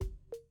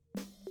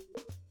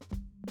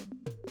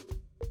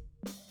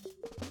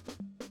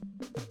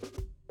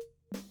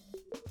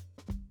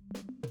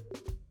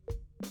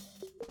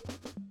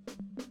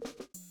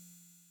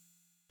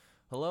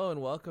Hello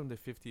and welcome to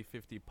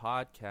 5050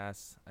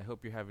 Podcast. I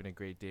hope you're having a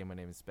great day. My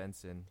name is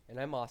Benson. And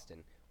I'm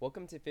Austin.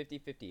 Welcome to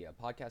 5050, a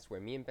podcast where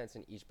me and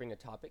Benson each bring a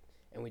topic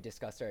and we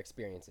discuss our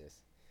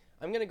experiences.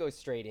 I'm going to go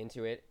straight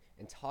into it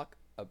and talk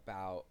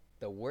about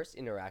the worst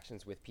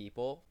interactions with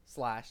people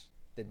slash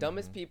the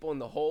dumbest people in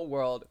the whole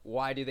world.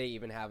 Why do they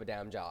even have a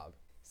damn job?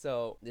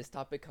 So this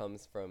topic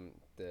comes from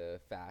the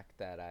fact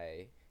that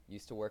I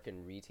used to work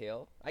in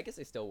retail. I guess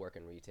I still work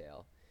in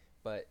retail,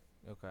 but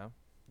Okay.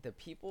 the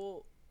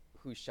people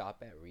who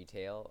shop at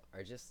retail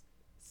are just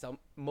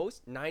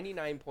most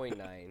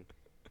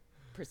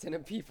 99.9%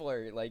 of people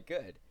are like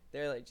good.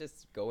 They're like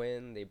just go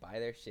in, they buy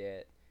their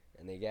shit,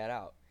 and they get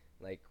out.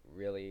 Like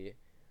really,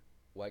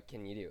 what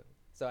can you do?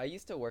 So I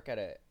used to work at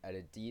a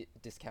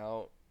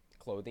discount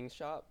clothing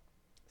shop.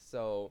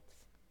 So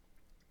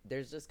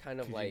there's just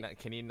kind of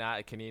Can you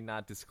not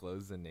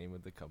disclose the name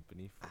of the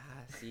company?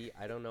 See,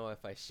 I don't know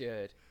if I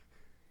should.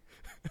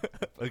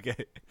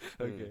 Okay.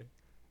 Okay.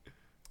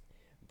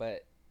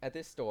 But at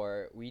this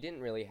store, we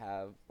didn't really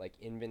have like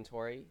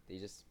inventory. They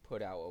just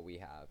put out what we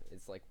have.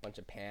 It's like a bunch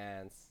of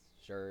pants,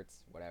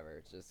 shirts, whatever.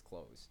 It's just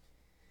clothes.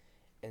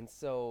 And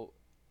so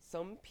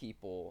some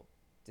people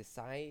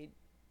decide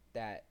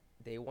that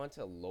they want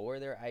to lower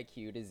their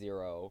IQ to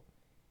 0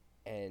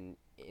 and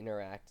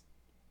interact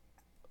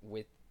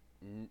with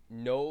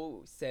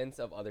no sense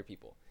of other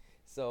people.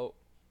 So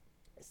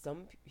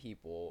some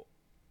people,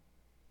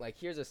 like,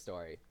 here's a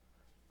story.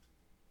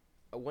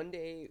 One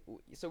day,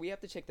 so we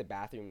have to check the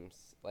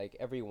bathrooms like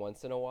every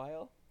once in a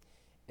while,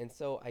 and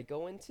so I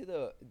go into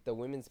the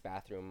women's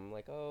bathroom. I'm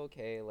like, oh,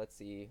 okay, let's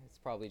see, it's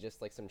probably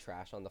just like some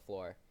trash on the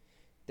floor.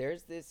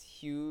 There's this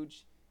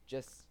huge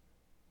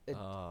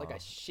like a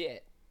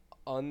shit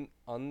on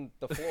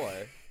the floor.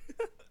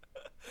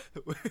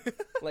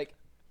 Like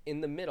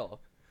in the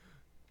middle.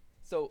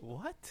 So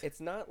What?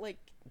 it's not like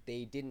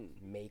they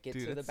didn't make it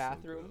Dude, to the that's so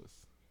bathroom.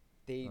 gross.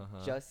 They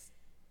just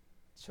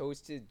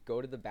chose to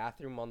go to the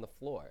bathroom on the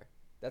floor.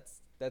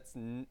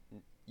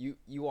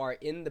 You are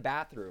in the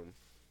bathroom.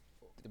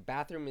 The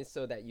bathroom is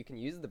so that you can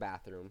use the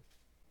bathroom.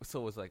 So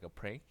it was like a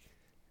prank?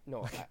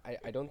 No,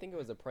 I don't think it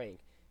was a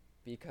prank,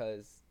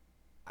 because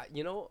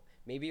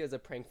maybe it was a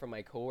prank from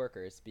my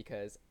coworkers,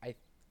 because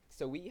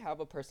so we have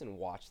a person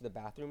watch the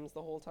bathrooms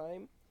the whole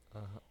time.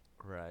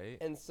 Right.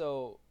 And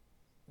so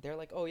they're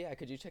like, "Oh yeah,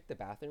 could you check the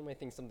bathroom? I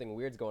think something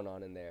weird's going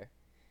on in there."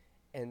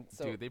 And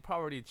so Dude, they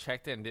probably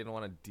checked it and didn't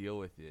want to deal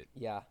with it.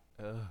 yeah.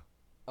 Ugh.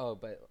 Oh,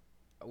 but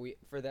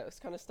for that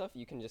kind of stuff,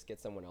 you can just get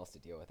someone else to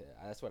deal with it.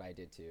 That's what I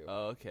did too.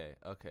 Oh, okay.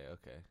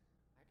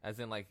 As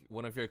in, like,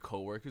 one of your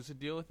coworkers to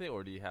deal with it,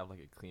 or do you have like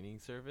a cleaning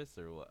service,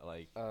 or what?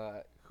 Like,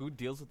 who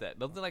deals with that?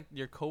 Doesn't like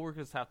your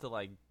coworkers have to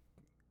like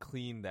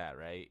clean that,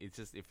 right? It's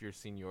just if you're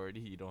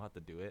seniority, you don't have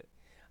to do it.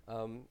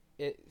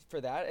 It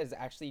for that is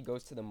actually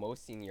goes to the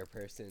most senior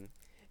person.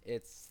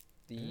 It's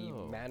the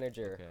Ew,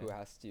 manager okay. who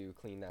has to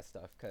clean that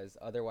stuff, because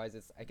otherwise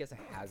it's, I guess, a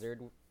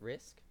hazard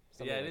risk.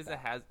 Yeah, it like is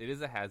that. it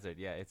is a hazard.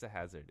 Yeah, it's a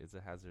hazard. It's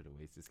a hazard of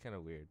waste. It's kind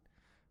of weird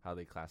how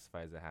they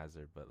classify as a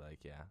hazard, but like,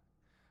 yeah.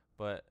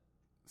 But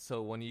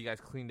so when you guys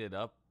cleaned it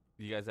up,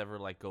 you guys ever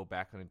like go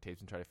back on the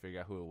tapes and try to figure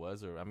out who it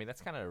was? Or I mean,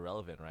 that's kind of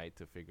irrelevant, right?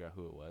 To figure out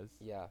who it was.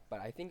 Yeah,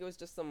 but I think it was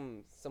just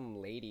some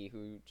lady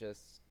who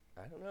just,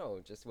 I don't know,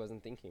 just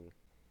wasn't thinking.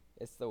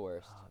 It's the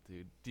worst. Oh,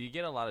 dude, do you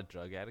get a lot of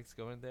drug addicts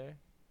going there,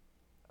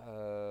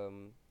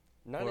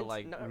 Not or in-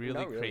 like not, really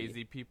not really.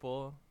 crazy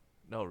people?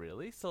 No,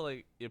 really. So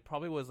like, it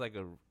probably was like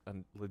a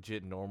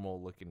legit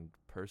normal looking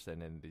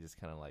person, and they just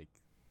kind of like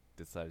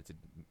decided to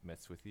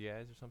mess with you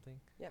guys or something.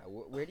 Yeah,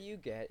 where do you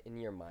get in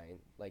your mind,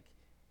 like,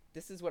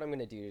 this is what I'm going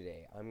to do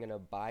today. I'm going to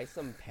buy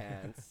some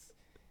pants,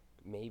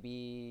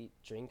 maybe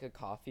drink a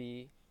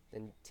coffee,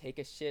 then take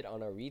a shit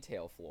on a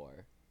retail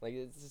floor. Like,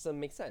 it just doesn't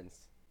make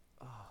sense.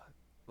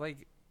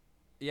 Like,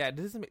 yeah, it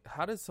doesn't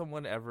how does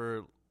someone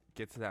ever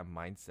get to that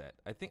mindset?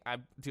 I think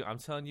I'm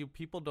telling you,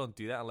 people don't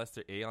do that unless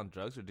they're on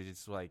drugs, or they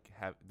just like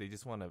they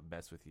just want to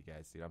mess with you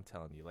guys, dude. I'm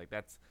telling you, like,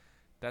 that's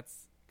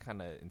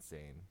kind of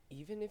insane.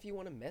 Even if you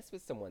want to mess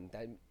with someone,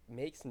 that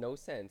makes no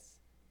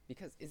sense.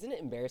 Because isn't it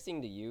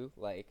embarrassing to you?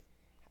 Like,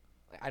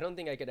 I don't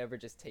think I could ever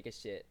just take a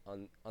shit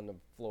on the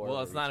floor. Well,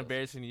 of a it's not retail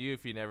embarrassing to you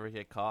if you never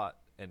get caught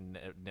and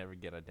never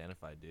get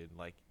identified, dude.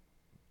 Like,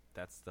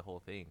 that's the whole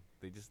thing.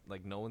 They just,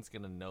 like, no one's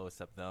gonna know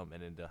except them,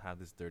 and then they'll have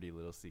this dirty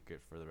little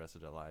secret for the rest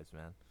of their lives,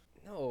 man.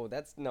 No,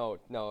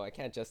 no, I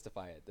can't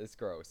justify it. That's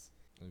gross.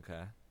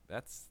 Okay,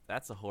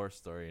 that's a horror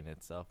story in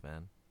itself,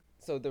 man.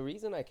 So the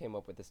reason I came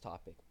up with this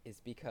topic is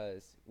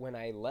because when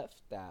I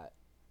left that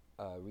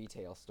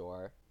retail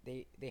store,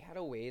 they had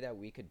a way that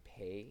we could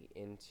pay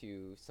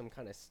into some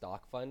kind of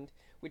stock fund,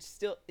 which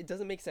still, it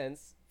doesn't make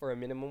sense for a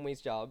minimum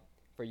wage job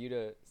for you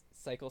to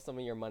cycle some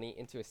of your money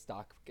into a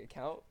stock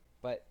account,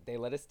 but they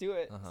let us do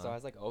it. So I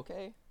was like,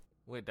 okay.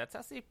 Wait, that's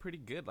actually pretty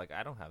good. Like,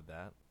 I don't have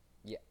that.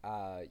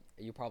 Yeah,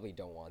 you probably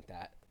don't want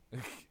that.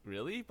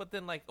 Really? But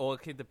then, like, oh,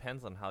 okay,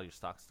 depends on how your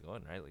stock's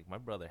going, right? Like, my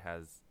brother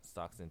has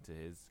stocks into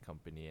his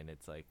company, and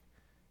it's like,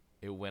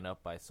 it went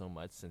up by so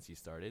much since he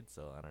started,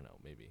 so I don't know,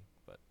 maybe.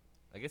 But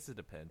I guess it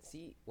depends.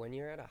 See, when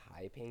you're at a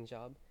high paying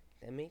job,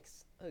 That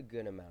makes a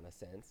good amount of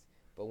sense.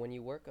 But when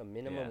you work a Yeah.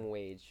 minimum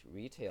wage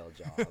retail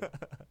job,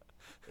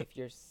 if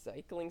you're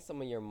cycling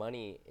some of your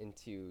money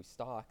into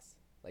stocks,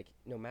 like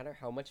no matter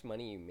how much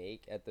money you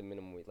make at the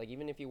minimum wage, like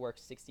even if you work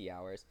 60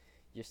 hours,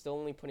 you're still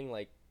only putting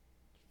like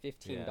Yeah.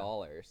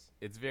 $15.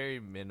 It's very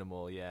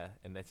minimal, yeah,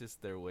 and that's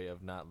just their way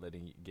of not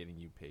letting getting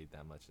you paid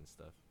that much and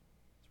stuff.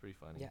 It's pretty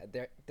funny.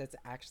 Yeah, that's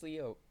actually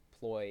a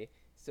ploy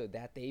so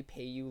that they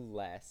pay you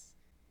less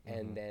Hmm.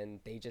 and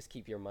then they just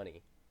keep your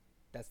money.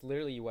 That's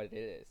literally what it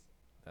is.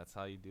 That's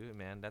how you do it,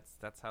 man.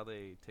 That's how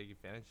they take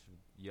advantage of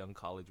young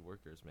college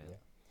workers, man. Yeah.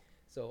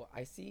 So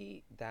I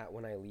see that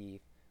when I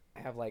leave, I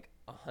have like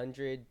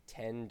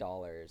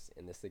 $110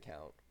 in this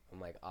account. I'm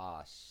like,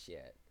 ah,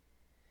 shit.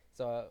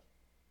 So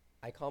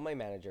I call my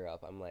manager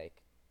up. I'm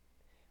like,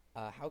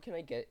 how can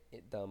I get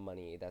the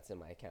money that's in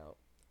my account?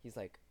 He's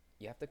like,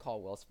 you have to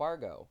call Wells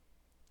Fargo.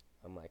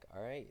 I'm like,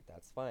 all right,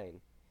 that's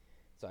fine.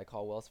 So I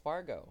call Wells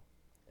Fargo,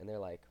 and they're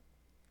like,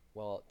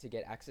 well, to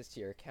get access to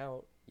your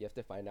account, you have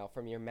to find out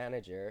from your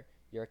manager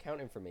your account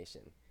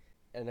information.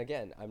 And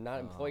again, I'm not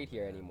Oh employed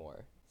here man.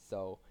 anymore.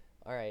 So,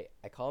 all right,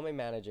 I call my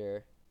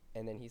manager,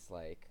 and then he's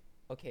like,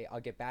 okay, I'll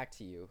get back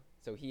to you.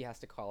 So he has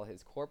to call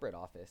his corporate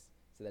office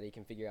so that he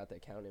can figure out the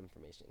account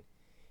information.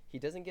 He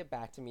doesn't get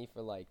back to me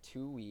for like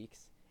 2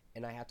 weeks,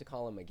 and I have to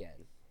call him again.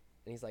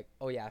 And he's like,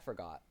 oh yeah, I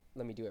forgot.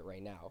 Let me do it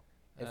right now.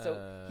 And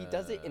so he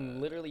does it in Uh,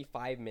 literally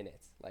 5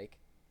 minutes. Like,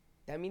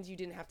 that means you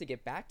didn't have to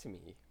get back to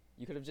me.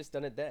 You could have just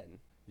done it then.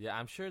 yeah,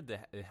 I'm sure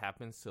that it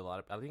happens to a lot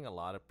of. I think a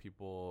lot of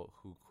people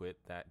who quit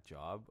that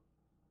job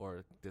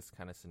or this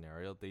kind of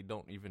scenario, they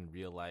don't even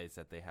realize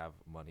that they have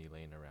money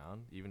laying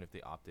around, even if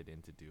they opted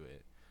in to do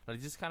it. Or they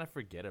just kind of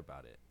forget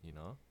about it, you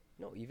know?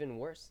 No, even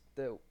worse.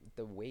 The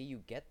way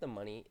you get the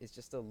money is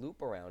just a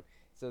loop around.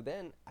 So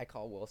then I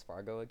call Wells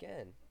Fargo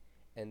again.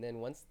 And then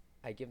once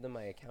I give them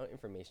my account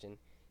information,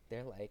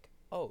 they're like,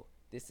 "Oh,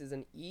 this is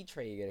an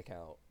E-Trade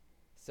account.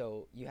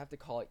 So you have to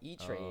call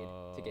E-Trade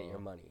to get your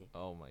Oh, money."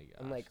 oh my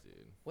I'm gosh, like,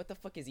 dude. "What the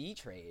fuck is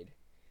E-Trade?"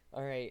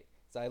 All right.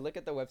 So I look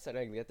at the website,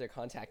 I get their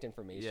contact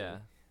information. Yeah.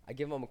 I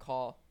give them a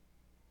call.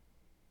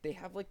 They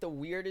have like the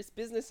weirdest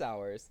business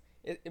hours.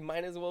 It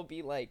might as well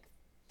be like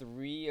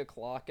 3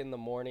 o'clock in the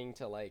morning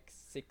to like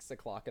 6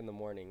 o'clock in the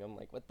morning. I'm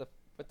like, what the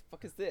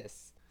fuck is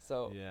this?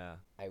 So Yeah.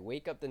 I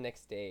wake up the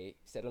next day,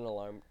 set an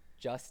alarm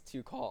just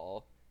to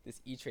call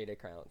this E-Trade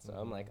account. So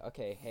I'm Mm-hmm. like,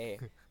 okay, hey,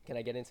 can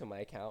I get into my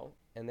account?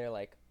 And they're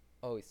like,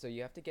 oh, so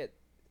you have to get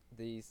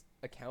these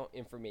account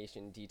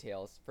information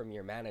details from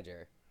your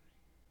manager.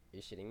 Are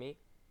you shitting me?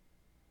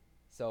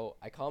 So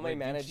I call my Wait,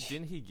 manager.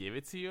 didn't he give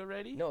it to you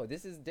already? No,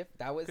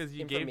 that was Because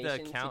you gave the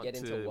information to account get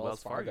into to Wells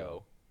Wells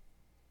Fargo.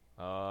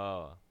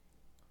 Fargo. Oh.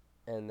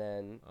 And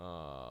then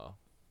Oh.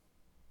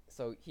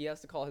 so he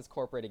has to call his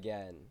corporate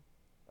again.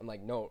 I'm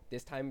like, no,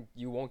 this time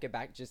you won't get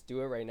back. Just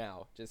do it right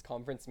now. Just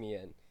conference me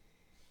in.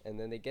 And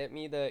then they get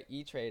me the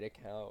E-Trade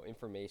account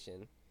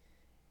information.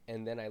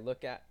 And then I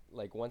look at,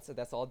 like, once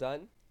that's all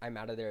done, I'm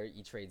out of their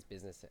E-Trade's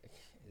business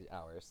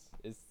hours.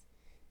 Is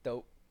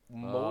the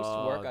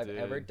most work Oh, I've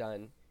ever dude.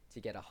 done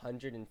to get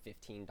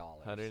 $115.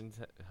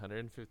 100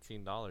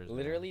 $115, man.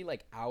 Literally,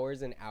 like,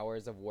 hours and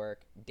hours of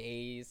work,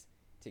 days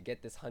to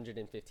get this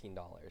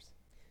 $115.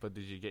 But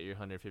did you get your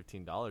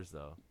 $115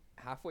 though?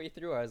 Halfway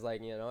through, I was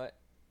like, you know what?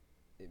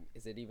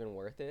 Is it even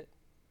worth it?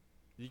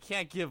 You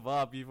can't give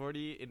up. You've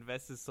already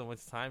invested so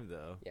much time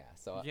though. Yeah,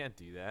 so You can't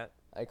do that.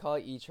 I call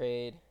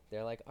E-Trade.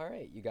 They're like, all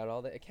right, you got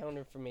all the account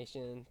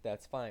information.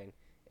 That's fine.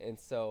 And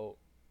so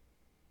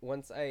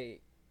once I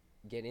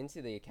get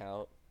into the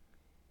account,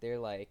 they're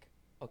like,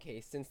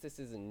 okay, since this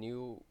is a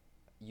new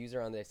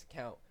user on this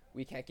account,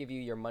 we can't give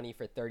you your money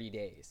for 30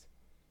 days.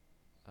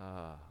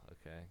 Ah,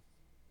 okay.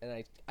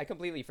 And I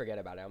completely forget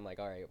about it. I'm like,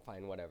 all right,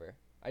 fine, whatever.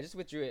 I just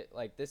withdrew it.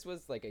 Like, this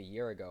was like a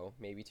year ago,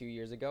 maybe 2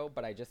 years ago,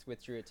 but I just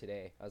withdrew it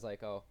today. I was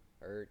like, oh,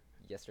 or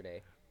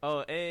yesterday.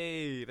 Oh,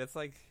 hey, that's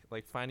like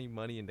finding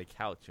money in the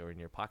couch or in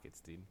your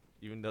pockets, dude.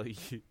 Even though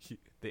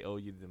they owe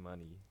you the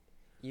money.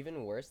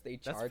 Even worse, they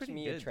That's charged pretty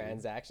me a good, dude.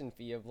 transaction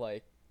fee of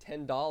like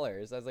 $10.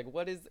 I was like,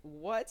 what?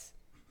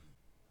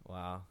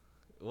 Wow.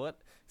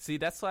 What? See,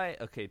 that's why.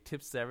 Okay,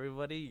 tips to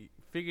everybody.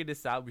 Figure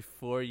this out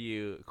before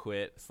you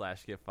quit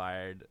slash get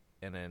fired,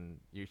 and then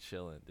you're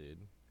chilling, dude.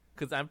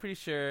 Because I'm pretty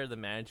sure the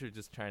manager is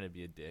just trying to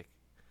be a dick,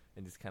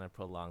 and just kind of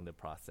prolong the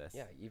process.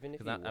 Yeah, even if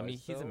Because he I mean,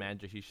 was he's a though,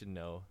 manager. He should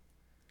know.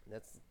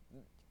 that's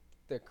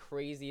the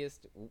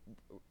craziest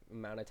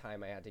amount of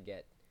time I had to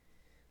get.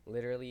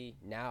 Literally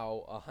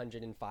now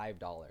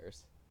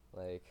 $105.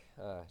 Like,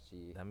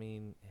 gee. I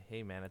mean,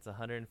 hey man, it's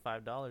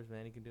 $105,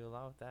 man. You can do a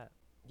lot with that.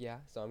 Yeah,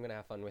 so I'm gonna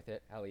have fun with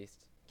it at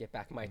least. Get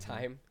back my Mhm.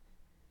 time.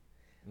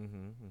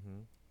 Mhm.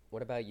 Mhm.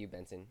 What about you,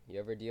 Benson? You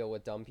ever deal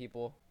with dumb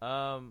people?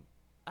 I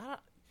don't,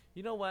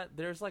 you know what?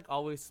 There's like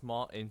always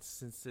small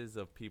instances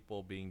of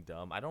people being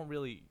dumb. I don't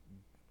really,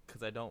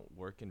 because I don't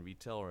work in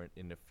retail or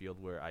in the field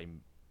where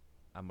I'm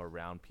I'm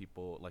around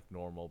people like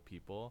normal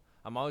people.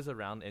 I'm always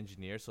around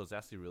engineers, so it's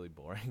actually really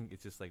boring.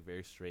 It's just like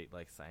very straight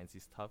like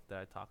sciencey stuff that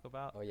I talk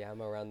about. Oh yeah,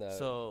 I'm around the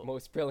So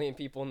most brilliant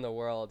people in the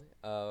world.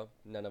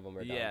 None of them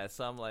are dumb. yeah,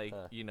 so I'm like,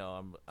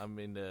 Huh. I'm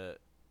in the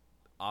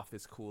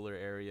office cooler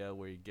area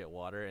where you get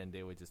water, and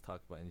they would just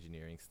talk about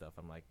engineering stuff.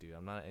 I'm like, dude,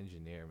 I'm not an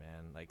engineer,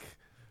 man. Like,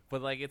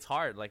 but like it's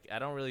hard. Like I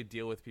don't really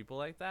deal with people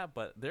like that.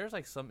 But there's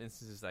like some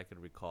instances I could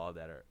recall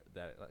that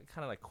like,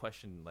 kind of like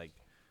question like,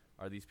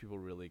 are these people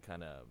really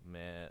kind of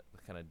meh?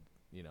 Kind of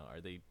are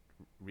they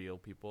real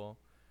people?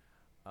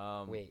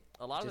 Wait,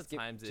 A lot of the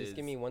times just is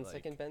give me one like,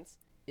 second, Vince.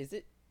 Is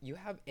it you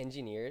have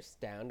engineers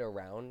stand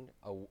around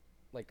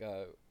like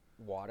a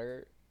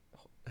water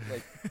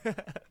like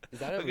is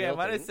that a okay, I real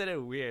might have thing? said it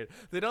weird.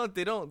 They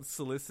don't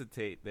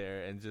solicitate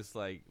there and just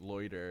like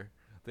loiter.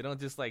 They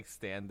don't just like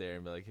stand there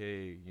and be like,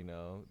 hey,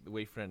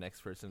 wait for the next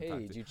person to Hey,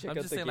 talk did to. you check I'm out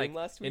just the saying game like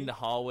last in week? the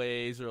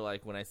hallways or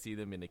like when I see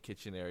them in the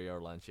kitchen area or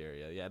lunch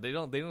area. Yeah, they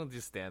don't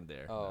just stand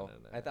there. Oh,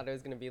 No. I thought it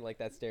was gonna be like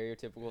that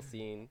stereotypical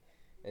scene,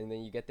 and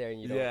then you get there and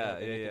you don't Yeah,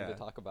 have yeah, anything to yeah.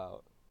 talk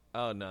about.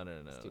 Oh no.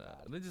 It's too bad.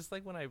 They're just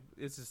like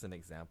it's just an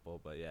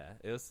example, but yeah,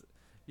 it was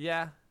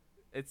yeah,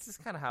 it's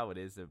just kind of how it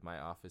is at my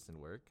office and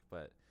work.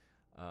 But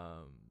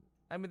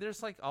I mean,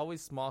 there's like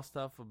always small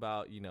stuff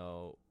about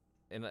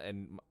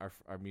and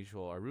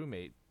our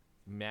roommate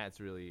Matt's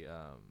really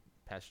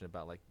passionate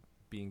about like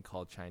being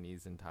called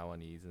Chinese and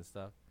Taiwanese and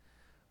stuff.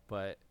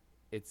 But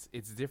it's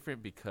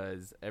different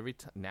because every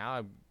time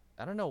now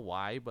I don't know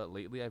why, but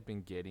lately I've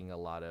been getting a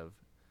lot of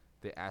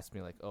they ask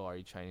me like, oh, are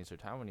you Chinese or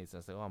Taiwanese? And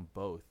I say, oh, I'm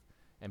both.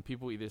 And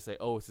people either say,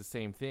 oh, it's the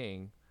same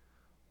thing,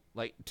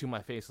 like to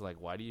my face, like,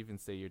 why do you even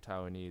say you're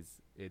Taiwanese?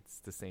 It's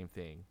the same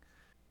thing.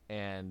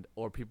 And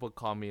or people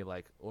call me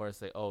like, or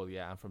say, oh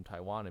yeah, I'm from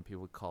Taiwan, and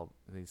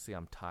they say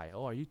I'm Thai.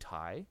 Oh, are you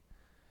Thai?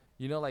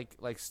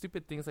 Like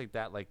stupid things like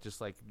that. Like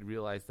just like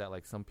realize that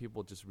like some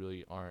people just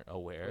really aren't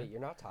aware. Wait,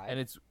 you're not Thai? And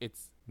it's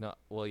not.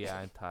 Well, yeah,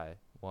 I'm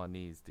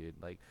Taiwanese, dude.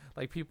 Like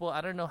people, I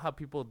don't know how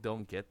people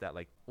don't get that.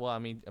 Like, well, I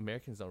mean,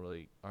 Americans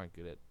aren't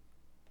good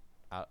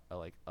at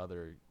like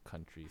other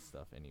country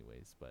stuff,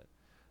 anyways. But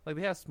like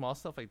they have small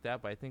stuff like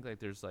that. But I think like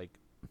there's like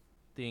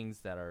things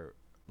that are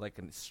like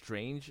a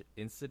strange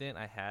incident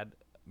I had.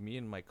 Me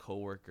and my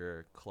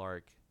coworker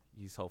Clark,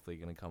 he's hopefully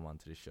gonna come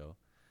onto the show,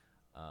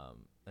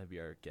 and be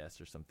our guest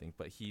or something.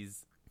 But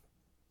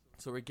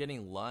so we're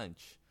getting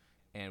lunch,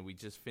 and we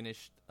just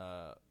finished.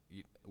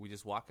 We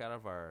just walk out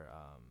of our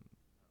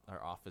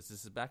office.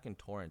 This is back in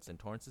Torrance, and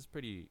Torrance is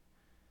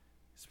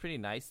it's pretty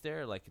nice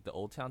there. Like the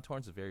old town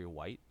Torrance is very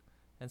white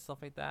and stuff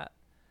like that.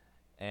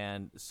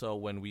 And so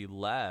when we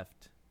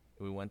left,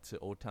 we went to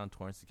Old Town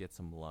Torrance to get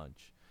some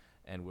lunch,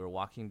 and we're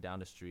walking down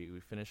the street. We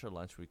finish our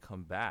lunch. We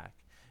come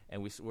back,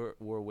 and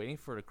we're waiting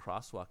for the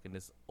crosswalk. And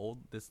this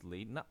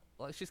lady, not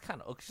like she's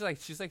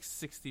like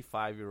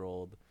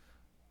 65-year-old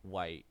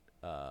white,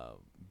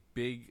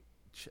 big,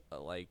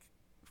 like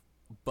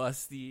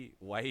busty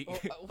white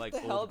What like the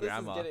hell? old This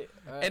grandma. is getting.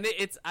 And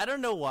it's I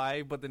don't know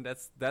why, but then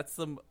that's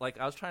some like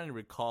I was trying to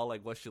recall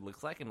like what she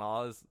looks like, and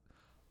all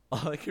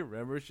I can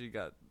remember she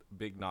got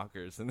big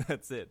knockers, and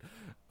that's it.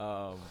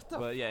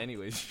 But yeah,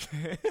 anyways.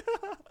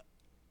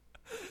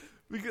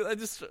 Because I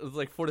just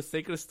like for the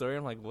sake of the story,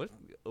 I'm like, what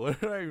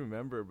do I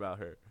remember about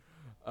her?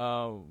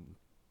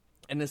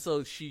 And then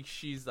so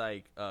she's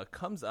like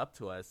comes up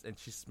to us, and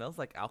she smells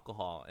like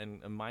alcohol.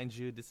 And mind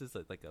you, this is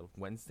like a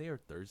Wednesday or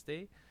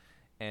Thursday,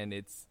 and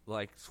it's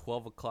like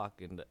 12 o'clock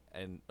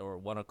or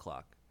 1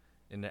 o'clock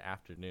in the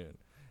afternoon.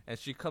 And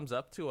she comes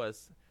up to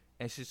us,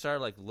 and she started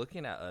like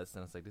looking at us,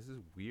 and it's like, this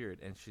is weird.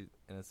 And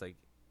it's like,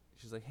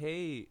 she's like,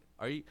 hey,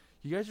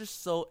 you guys are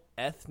so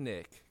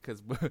ethnic,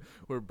 because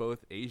we're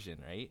both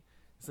Asian, right?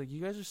 It's like,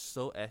 you guys are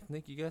so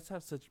ethnic. You guys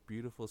have such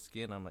beautiful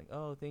skin. I'm like,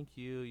 oh, thank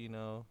you.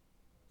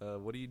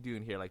 What are you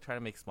doing here? Like trying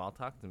to make small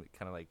talk to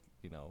kind of like,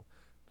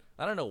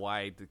 I don't know why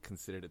I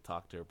consider to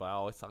talk to her, but I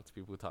always talk to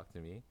people who talk to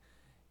me.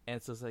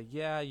 And so it's like,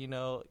 yeah,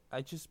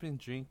 I just been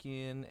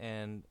drinking,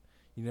 and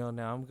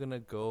now I'm gonna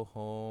go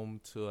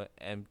home to an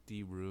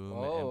empty room.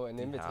 Oh, an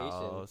an empty invitation.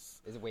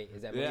 House. Is Emily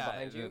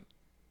behind you?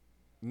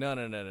 No.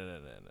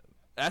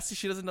 Actually,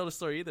 she doesn't know the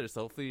story either.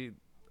 So hopefully,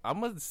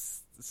 I'm gonna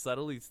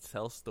subtly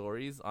tell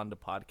stories on the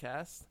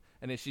podcast,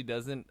 and if she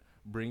doesn't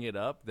bring it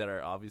up that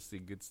are obviously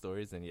good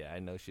stories, then yeah, I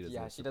know she doesn't.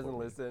 Yeah, she doesn't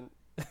listen.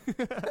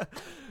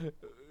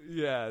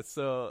 Yeah,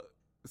 so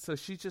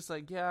she's just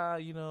like, yeah,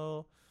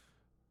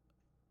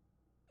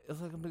 it's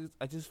like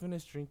I just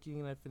finished drinking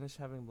and I finished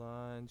having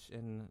lunch,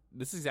 and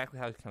this is exactly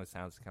how it kind of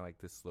sounds, kind of like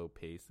this slow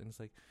pace, and it's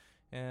like,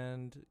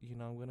 and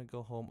I'm gonna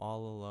go home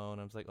all alone.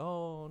 I was like,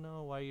 oh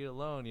no, why are you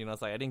alone?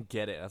 It's like I didn't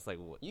get it. I was like,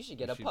 what? You should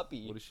get a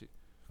puppy. What is she?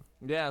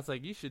 Yeah, it's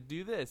like you should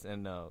do this,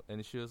 and no,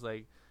 and she was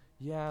like,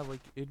 yeah, like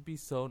it'd be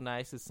so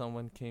nice if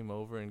someone came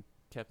over and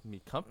kept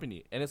me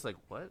company. And it's like,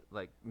 what?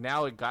 Like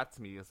now it got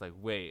to me. It's like,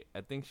 wait,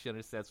 I think she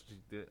understands what she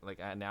did. Like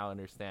I now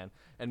understand.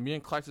 And me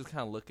and Clark just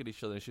kind of look at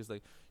each other, and she's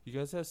like, you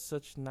guys have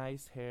such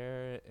nice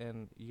hair,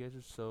 and you guys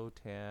are so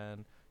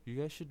tan. You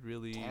guys should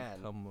really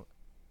come.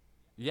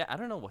 Yeah, I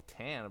don't know what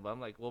tan, but I'm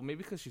like, well,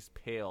 maybe because she's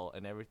pale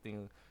and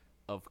everything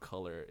of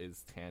color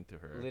is tan to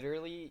her.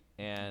 Literally,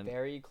 And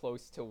very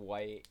close to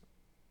white.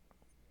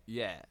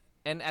 yeah,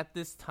 and at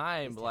this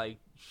time, like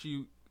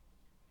she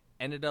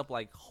ended up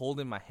like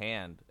holding my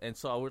hand, and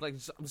so I would like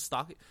I'm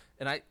stalking,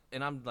 and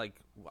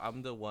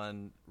I'm the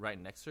one right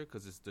next to her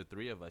because it's the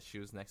three of us. She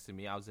was next to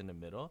me, I was in the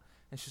middle,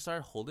 and she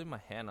started holding my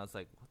hand. I was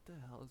like, what the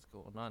hell is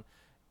going on?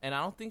 And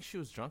I don't think she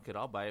was drunk at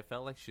all, but it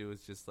felt like she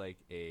was just like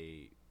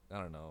I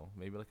don't know,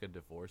 maybe like a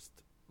divorced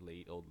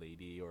old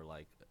lady or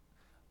like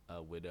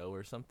a widow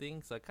or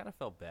something. So I kind of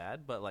felt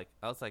bad, but like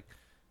I was like,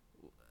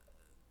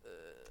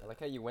 I like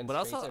how you went. but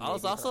Straight also to I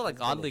was maybe her also like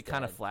husband oddly is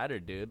kind of dead.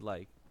 flattered, dude.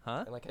 Like,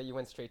 huh? I like how you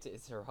went straight to,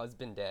 is her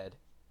husband dead?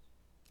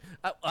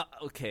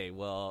 Okay,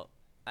 well,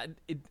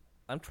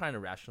 I'm trying to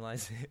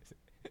rationalize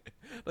it.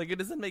 Like, it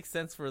doesn't make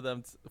sense for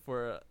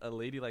for a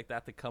lady like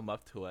that to come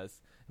up to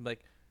us and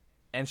like,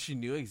 and she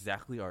knew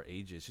exactly our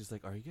ages. She's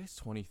like, "Are you guys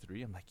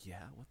 23?" I'm like,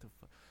 "Yeah." What the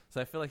fuck?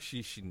 So I feel like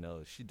she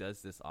knows. She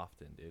does this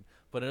often, dude.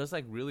 But it was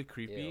like really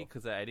creepy Ew.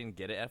 because I didn't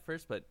get it at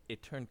first, but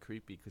it turned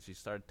creepy because she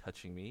started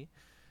touching me,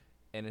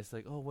 and it's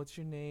like, "Oh, what's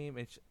your name?"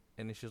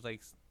 And she was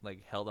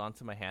like held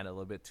onto my hand a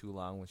little bit too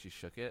long when she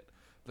shook it.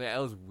 Like, that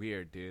was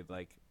weird, dude.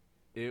 Like,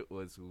 it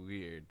was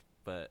weird,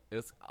 but it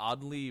was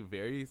oddly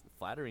very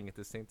flattering at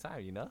the same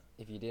time, you know?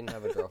 If you didn't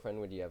have a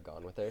girlfriend, would you have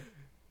gone with her?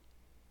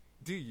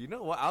 Dude, you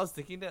know what? I was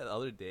thinking that the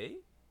other day,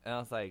 and I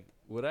was like,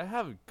 would I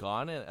have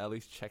gone and at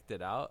least checked it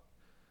out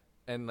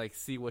and like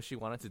see what she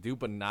wanted to do,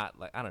 but not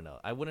like, I don't know.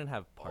 I wouldn't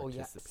have Oh yeah,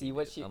 participated see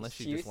what unless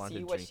she just wanted see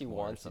to what drink she more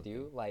or wants to something.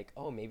 do. Like,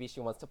 oh, maybe she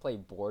wants to play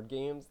board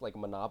games like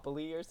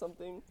Monopoly or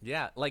something.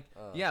 Yeah, like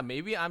Uh, yeah,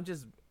 maybe I'm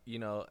just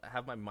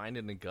have my mind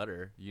in the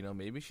gutter.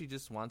 Maybe she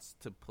just wants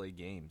to play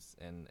games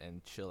and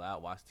chill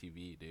out, watch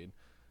TV, dude.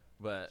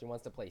 But she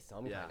wants to play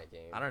some yeah, kind of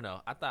game. I don't know.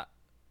 I thought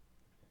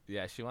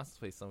yeah, she wants to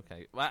play some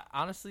kind of. But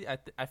honestly,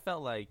 I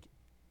felt like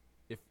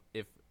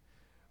if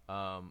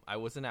I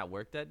wasn't at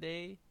work that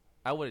day,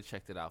 I would have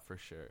checked it out for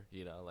sure.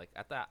 Like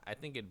I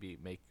think it'd be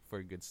make for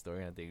a good story.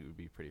 And I think it would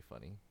be pretty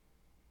funny.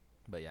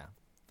 But yeah,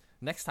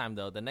 next time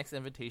though, the next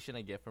invitation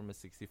I get from a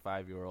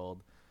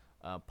 65-year-old,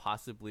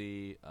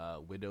 possibly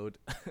widowed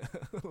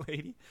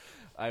lady,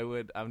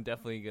 I'm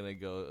definitely gonna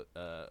go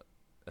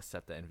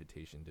accept that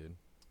invitation, dude.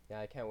 Yeah,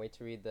 I can't wait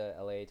to read the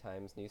LA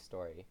Times news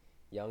story.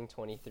 Young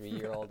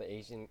 23-year-old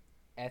Asian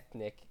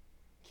ethnic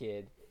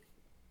kid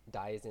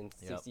dies in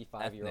Yep,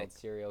 65-year-old ethnic.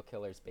 serial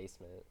killer's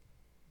basement.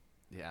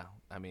 Yeah,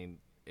 I mean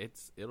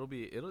it's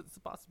a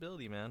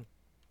possibility, man.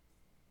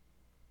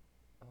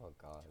 Oh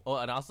god. Oh,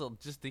 and also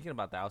just thinking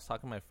about that, I was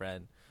talking to my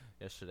friend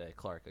yesterday,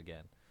 Clark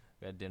again.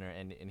 We had dinner,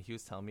 and he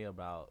was telling me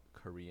about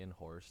Korean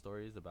horror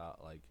stories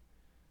about like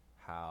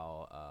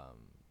how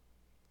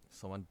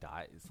someone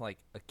died. It's like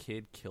a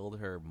kid killed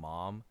her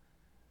mom,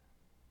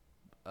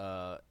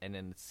 and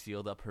then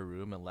sealed up her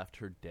room and left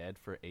her dead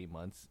for 8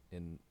 months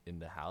in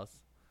the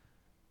house.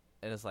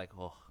 And it's like,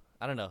 oh,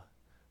 I don't know.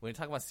 When you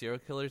talk about serial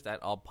killers,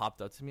 that all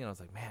popped up to me, and I was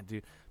like, man,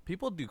 dude,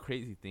 people do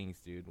crazy things,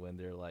 dude, when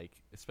they're like,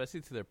 especially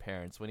to their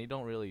parents, when you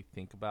don't really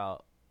think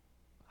about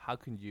how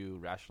can you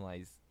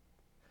rationalize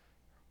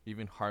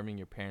even harming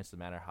your parents, no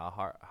matter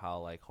how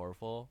like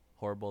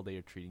horrible they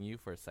are treating you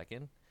for a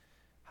second.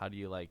 How do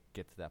you like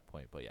get to that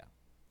point? But yeah,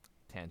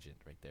 tangent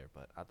right there.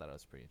 But I thought it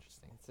was pretty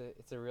interesting.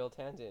 It's a real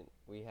tangent.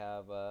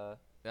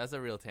 That's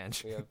a real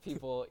tangent. We have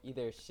people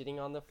either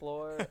shitting on the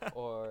floor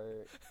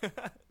or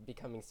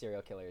becoming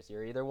serial killers.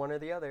 You're either one or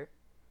the other.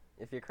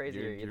 If you're crazy,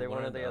 you're either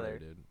one or the other.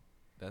 dude.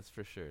 That's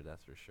for sure.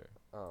 That's for sure.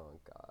 Oh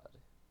god.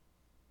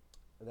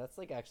 That's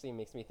like actually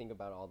makes me think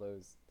about all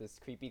those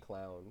creepy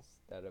clowns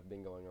that have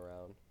been going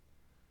around.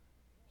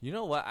 You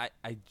know what?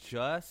 I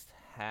just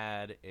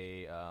had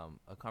a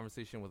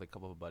conversation with a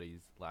couple of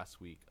buddies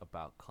last week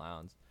about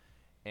clowns,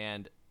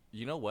 and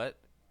you know what?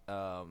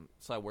 So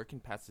I work in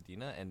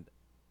Pasadena, and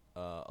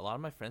a lot of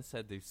my friends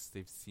said they've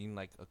seen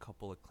like a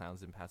couple of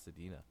clowns in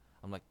Pasadena.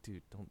 I'm like,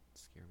 dude, don't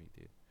scare me,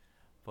 dude.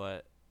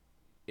 But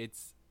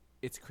it's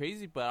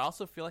crazy, but I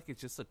also feel like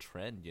it's just a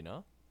trend, you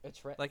know? A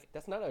trend? Like,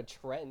 that's not a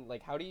trend.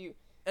 Like, how do you?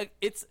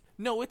 it's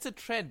a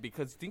trend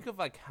because think of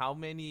like how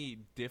many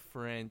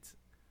different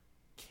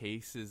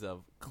cases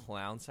of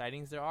clown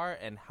sightings there are,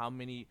 and how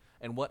many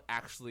and what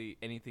actually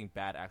anything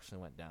bad actually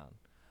went down.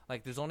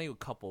 Like, there's only a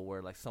couple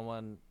where like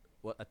someone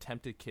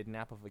attempted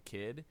kidnap of a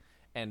kid,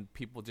 and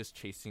people just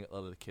chasing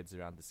other kids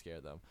around to scare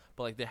them.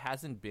 But like there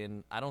hasn't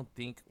been. I don't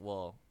think.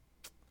 Well,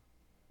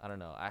 I don't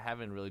know. I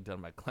haven't really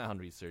done my clown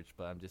research,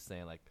 but I'm just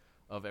saying, like,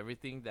 of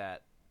everything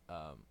that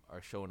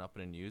are showing up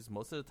in the news,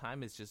 most of the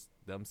time it's just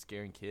them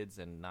scaring kids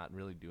and not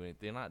really doing it.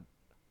 They're not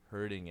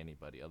hurting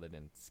anybody other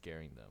than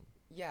scaring them.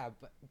 Yeah,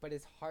 but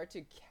it's hard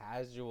to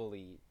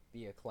casually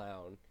be a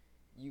clown.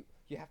 You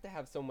have to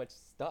have so much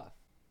stuff.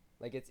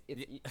 Like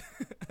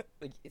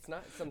like it's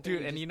not something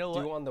Dude, you and just you know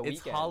do what? on the It's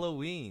weekend.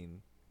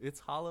 Halloween.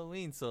 It's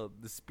Halloween, so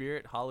the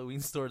Spirit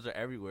Halloween stores are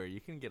everywhere. You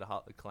can get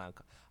a clown.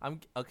 I'm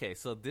okay.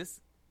 So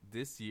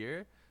this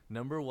year,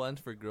 number one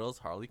for girls,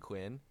 Harley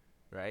Quinn,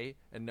 right?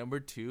 And number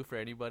two for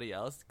anybody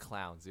else,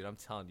 clowns. Dude, I'm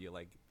telling you,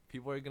 like,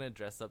 people are gonna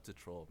dress up to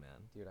troll,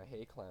 man. Dude, I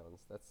hate clowns.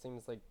 That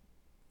seems like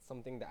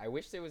something that I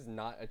wish there was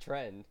not a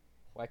trend.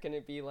 Why couldn't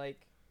it be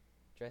like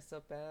dress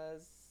up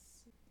as?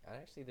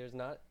 Actually, there's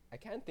not. I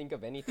can't think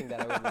of anything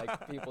that I would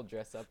like people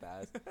dress up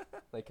as,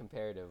 like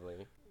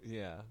comparatively.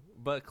 Yeah,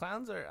 but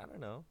clowns are. I don't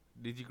know.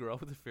 Did you grow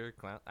up with a fear of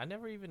clown? I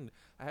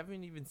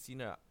haven't even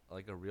seen a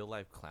real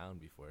life clown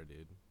before,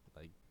 dude.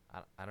 Like,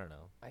 I don't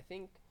know. I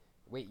think.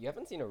 Wait, you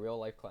haven't seen a real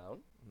life clown?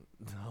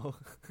 No,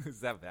 is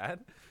that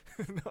bad?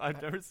 No,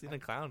 I've never seen a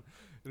clown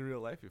in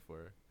real life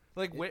before.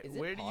 Like, where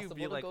do you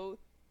be like? Go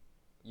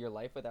your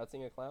life without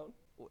seeing a clown?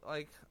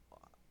 Like,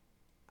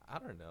 I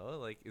don't know.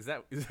 Like, is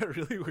that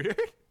really weird?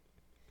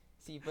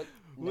 See, but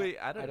wait,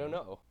 I don't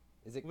know.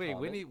 Is it wait?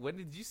 common? When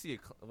did you see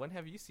when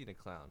have you seen a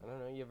clown? I don't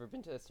know. You ever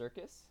been to a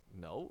circus?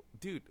 No,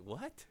 dude.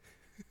 What?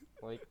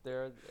 Like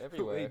they're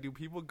everywhere. Wait, do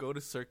people go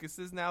to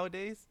circuses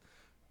nowadays?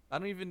 I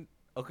don't even.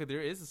 Okay,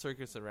 there is a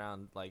circus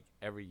around. Like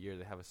every year,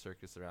 they have a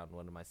circus around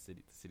one of my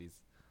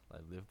cities I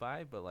live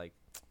by. But like,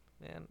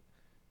 man,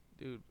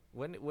 dude,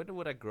 when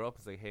would I grow up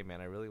and say, hey, man,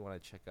 I really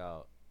want to check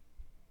out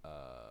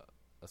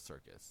a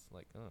circus?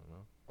 Like, I don't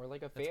know. Or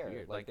like a That's fair.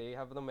 weird. Like they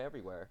have them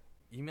everywhere.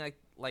 You mean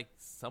like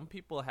some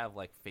people have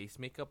like face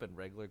makeup and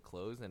regular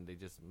clothes and they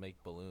just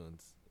make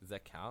balloons? Does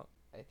that count?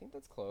 I think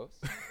that's close.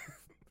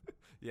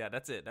 Yeah,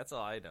 that's it. That's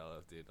all I know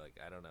of, dude. Like,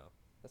 I don't know.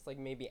 That's like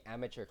maybe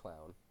amateur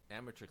clown.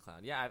 Amateur clown.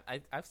 Yeah,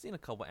 I've seen a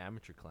couple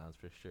amateur clowns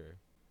for sure.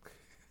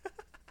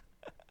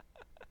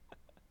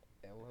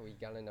 Yeah, well, we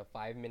got in a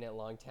 5-minute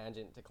long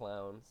tangent to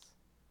clowns.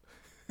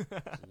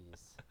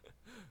 Jeez.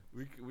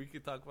 We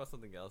could talk about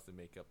something else to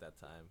make up that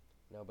time.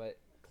 No, but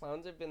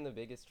clowns have been the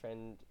biggest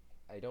trend.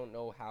 I don't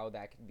know how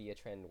that could be a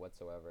trend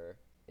whatsoever.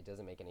 It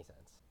doesn't make any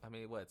sense. I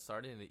mean, what, it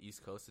started in the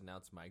East Coast and now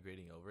it's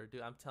migrating over?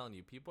 Dude, I'm telling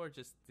you, people they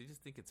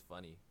just think it's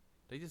funny.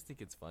 They just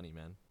think it's funny,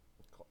 man.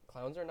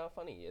 Clowns are not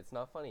funny. It's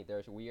not funny.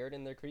 They're weird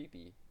and they're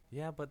creepy.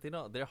 Yeah, but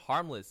they're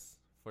harmless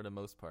for the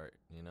most part,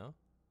 you know?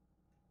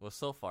 Well,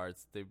 so far,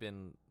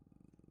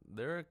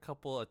 there are a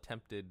couple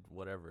attempted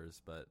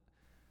whatevers, but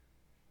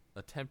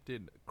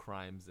attempted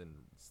crimes and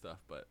stuff,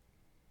 but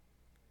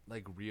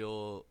like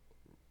real,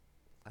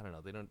 I don't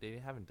know,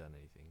 they haven't done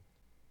anything.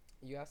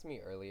 You asked me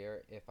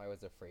earlier if I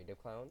was afraid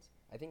of clowns.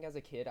 I think as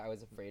a kid I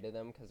was afraid of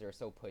them because they're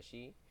so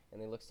pushy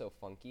and they look so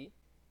funky.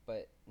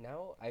 But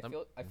now I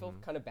feel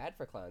kind of bad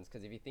for clowns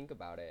because if you think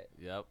about it,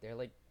 yep, they're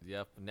like,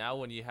 yep. Now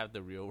when you have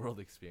the real world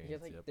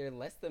experience, like, yep. They're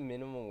less than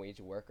minimum wage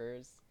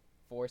workers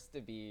forced to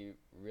be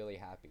really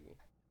happy.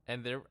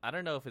 And I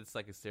don't know if it's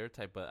like a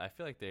stereotype, but I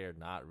feel like they are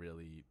not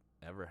really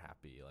ever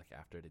happy like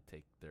after they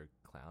take their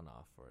clown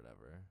off or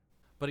whatever.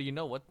 But you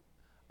know what?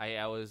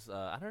 I was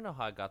I don't know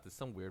how I got this,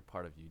 some weird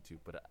part of YouTube,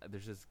 but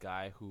there's this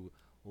guy who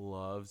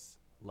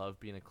loved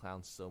being a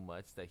clown so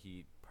much that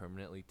he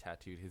permanently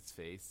tattooed his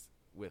face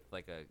with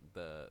like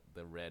the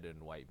red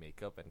and white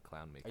makeup and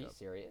clown makeup. Are you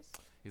serious?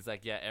 He's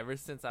like, yeah, ever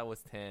since I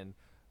was 10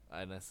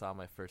 and I saw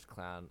my first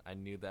clown, I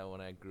knew that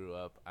when I grew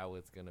up I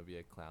was gonna be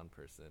a clown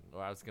person,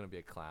 or I was gonna be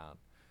a clown.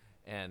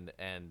 And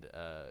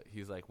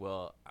he's like,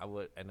 well, I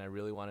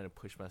really wanted to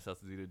push myself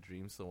to do the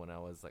dream. So when I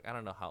was like, I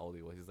don't know how old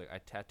he was, he's like, I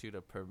tattooed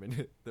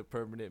the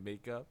permanent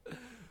makeup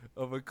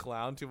of a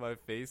clown to my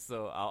face,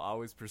 so I'll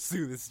always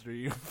pursue this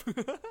dream.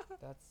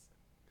 That's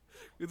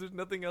because there's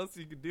nothing else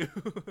you can do.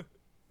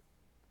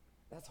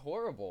 That's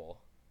horrible.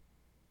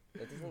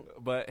 That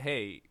doesn't. But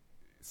hey,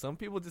 some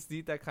people just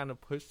need that kind of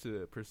push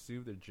to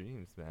pursue their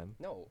dreams, man.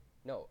 No.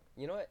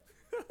 You know what?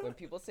 When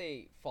people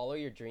say follow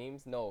your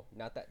dreams, no,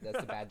 not that.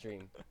 That's a bad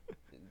dream.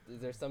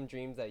 There's some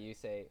dreams that you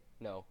say,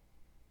 no,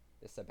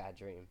 it's a bad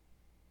dream.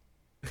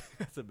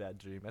 That's a bad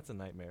dream. That's a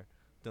nightmare.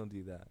 Don't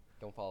do that.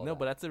 Don't follow. No, that.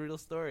 but that's a real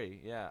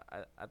story. Yeah,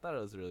 I thought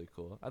it was really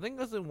cool. I think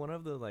it was in one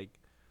of the like,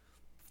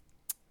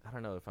 I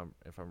don't know if I'm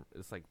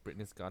it's like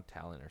Britain's Got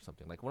Talent or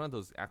something, like one of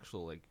those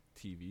actual like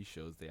TV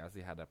shows. They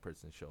actually had that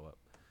person show up.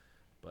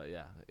 But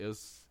yeah,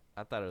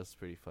 I thought it was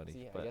pretty funny.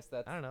 See, but I guess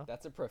that's, I don't know.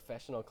 That's a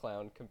professional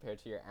clown compared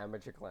to your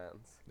amateur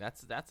clowns.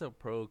 That's a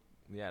pro.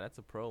 Yeah, that's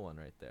a pro one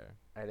right there.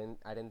 I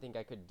didn't think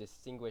I could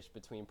distinguish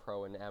between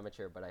pro and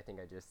amateur, but I think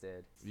I just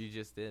did. You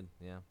just did,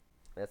 yeah.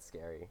 That's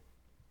scary.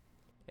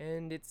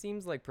 And it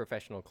seems like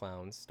professional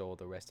clowns stole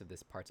the rest of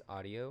this part's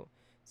audio,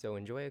 so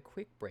enjoy a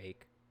quick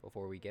break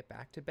before we get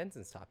back to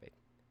Benson's topic.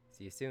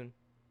 See you soon.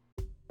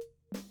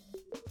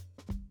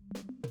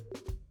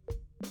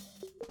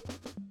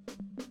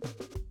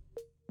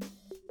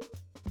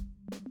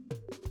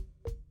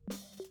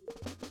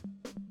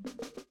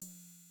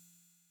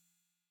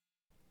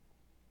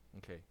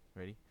 Okay,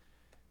 ready?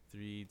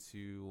 3,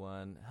 2,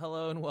 1.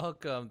 Hello and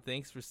welcome.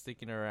 Thanks for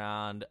sticking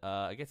around.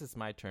 I guess it's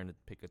my turn to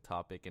pick a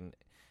topic, and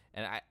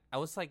I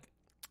was like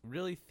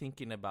really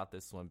thinking about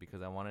this one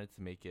because I wanted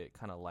to make it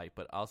kind of light,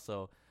 but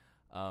also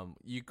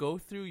you go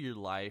through your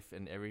life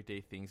and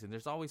everyday things, and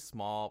there's always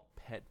small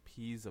pet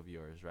peeves of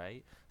yours,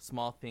 right?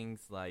 Small things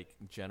like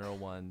general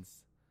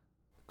ones,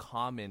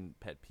 common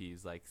pet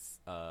peeves like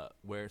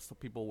where some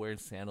people wearing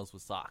sandals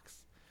with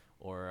socks,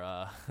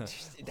 or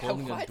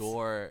holding a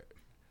door.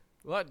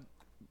 What?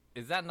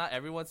 Is that not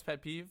everyone's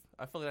pet peeve?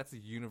 I feel like that's a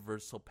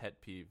universal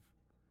pet peeve.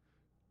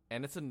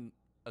 And it's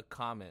a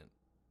comment.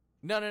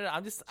 No, no, no.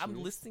 I'm Choose?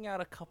 listing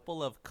out a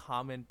couple of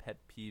common pet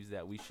peeves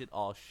that we should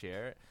all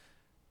share,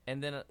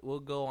 and then we'll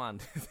go on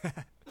to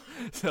that.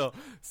 So,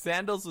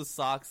 sandals with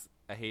socks,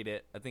 I hate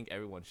it. I think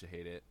everyone should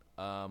hate it.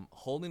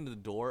 Holding the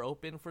door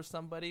open for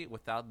somebody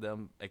without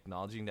them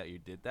acknowledging that you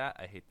did that,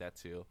 I hate that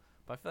too.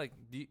 But I feel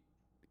like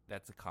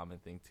that's a common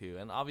thing too.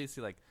 And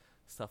obviously, like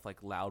stuff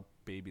like loud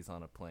babies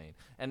on a plane.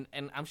 And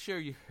I'm sure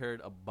you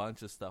heard a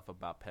bunch of stuff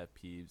about pet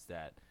peeves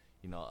that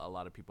a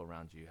lot of people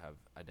around you have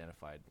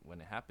identified when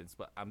it happens.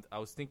 But I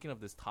was thinking of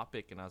this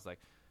topic, and I was like,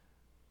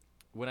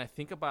 when I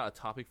think about a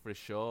topic for the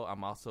show,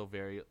 I'm also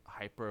very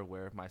hyper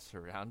aware of my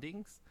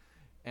surroundings.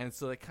 And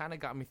so it kind of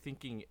got me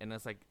thinking, and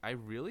it's like, I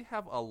really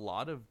have a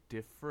lot of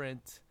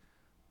different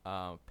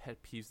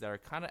pet peeves that are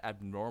kind of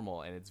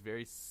abnormal, and it's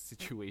very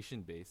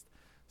situation based.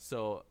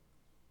 So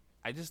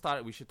I just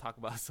thought we should talk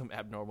about some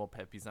abnormal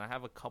pet peeves, and I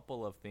have a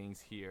couple of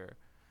things here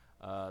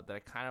that I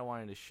kind of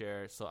wanted to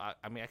share. So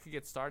I mean, I could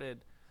get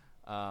started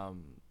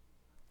on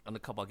a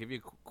couple. I'll give you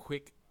a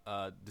quick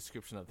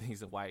description of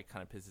things and why it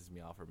kind of pisses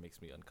me off or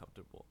makes me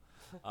uncomfortable.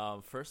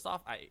 First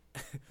off,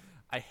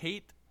 I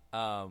hate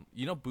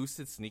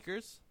boosted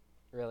sneakers.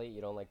 Really,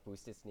 you don't like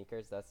boosted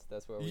sneakers?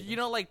 That's where we.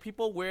 Like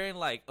people wearing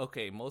like,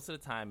 okay, most of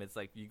the time it's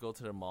like you go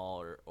to the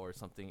mall or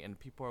something, and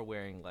people are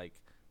wearing like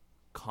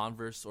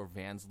Converse or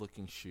Vans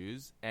looking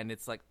shoes, and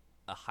it's like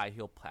a high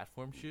heel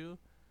platform shoe.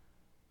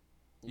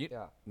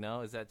 Yeah.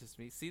 No, is that just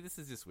me? See, this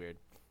is just weird.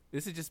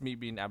 This is just me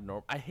being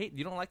abnormal. I hate.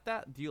 You don't like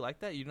that? Do you like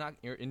that?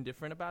 You're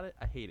indifferent about it?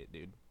 I hate it,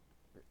 dude.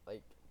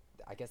 Like,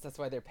 I guess that's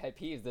why they're pet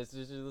peeves. There's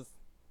just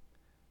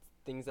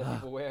things that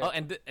people wear. Oh,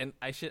 and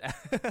I should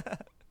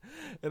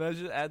and I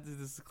should add the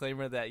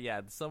disclaimer that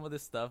some of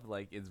this stuff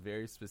like is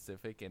very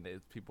specific, and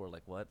people are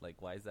like, what?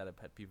 Like, why is that a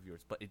pet peeve of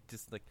yours? But it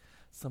just like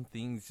some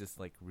things just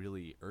like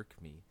really irk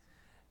me,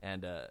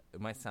 and it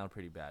might sound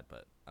pretty bad,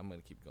 but I'm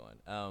gonna keep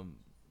going.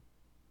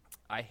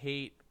 I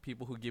hate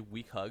people who give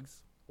weak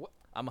hugs. What?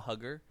 I'm a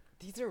hugger.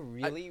 These are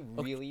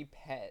really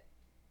pet.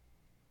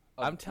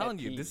 I'm telling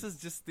you, peeves. this is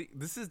just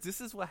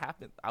this is what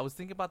happened. I was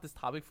thinking about this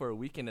topic for a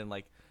weekend, and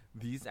like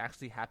these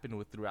actually happened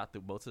throughout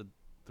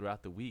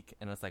the week,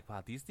 and I was like,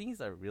 wow, these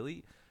things are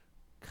really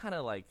kind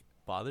of like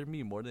bother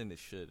me more than it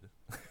should.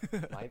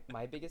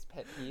 my biggest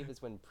pet peeve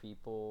is when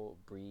people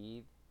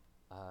breathe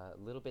a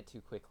little bit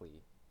too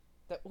quickly.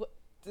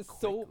 That's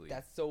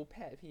so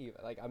pet peeve.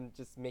 Like, I'm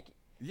just making.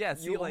 Yeah,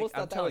 see, you like, almost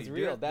I'm thought that telling was you,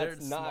 real. they're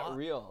That's not small.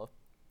 real.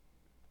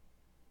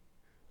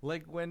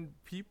 Like when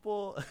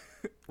people,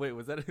 wait,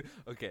 was that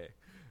okay?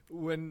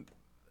 When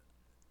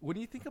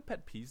you think of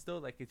pet peeves though,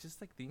 like it's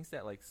just like things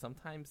that like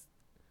sometimes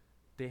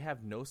they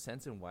have no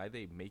sense in why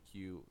they make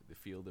you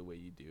feel the way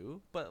you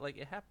do, but like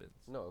it happens.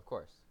 No, of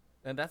course.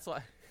 And that's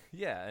why,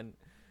 yeah. And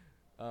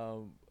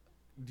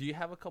do you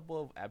have a couple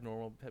of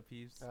abnormal pet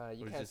peeves?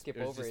 You Or can't just, skip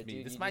or it's over just it, me?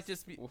 dude. This You might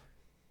just- just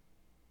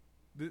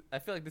be. I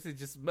feel like this is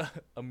just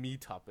a me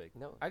topic.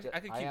 No, I could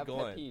keep have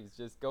going. pet peeves.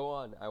 Just go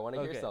on. I want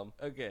to hear some.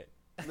 Okay.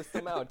 List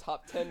them out.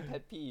 Top 10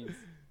 pet peeves.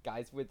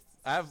 Guys with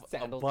I have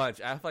sandals. a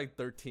bunch. I have like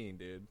 13,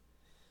 dude.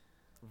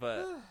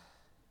 But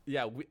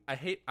yeah,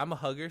 I'm a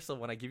hugger, so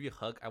when I give you a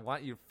hug, I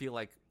want you to feel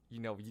like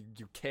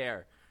you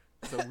care.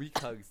 So weak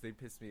hugs, they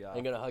piss me off.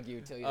 I'm gonna hug you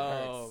until it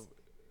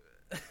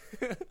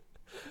hurts.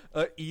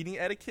 Eating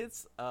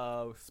etiquettes,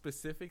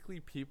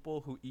 specifically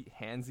people who eat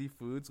handsy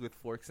foods with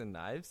forks and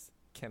knives.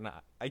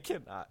 I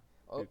cannot.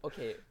 Oh, dude.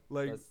 okay.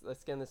 Like,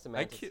 let's get into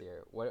semantics can't-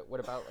 here. What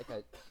about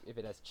like if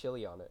it has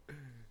chili on it?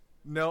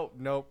 Nope.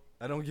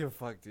 I don't give a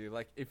fuck, dude.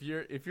 Like if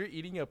you're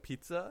eating a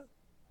pizza,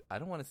 I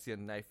don't want to see a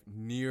knife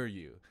near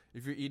you.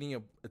 If you're eating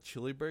a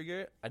chili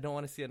burger, I don't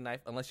want to see a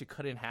knife unless you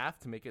cut it in half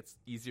to make it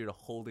easier to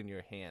hold in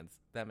your hands.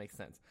 That makes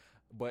sense.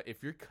 But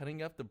if you're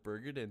cutting up the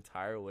burger the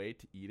entire way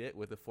to eat it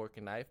with a fork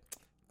and knife,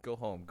 go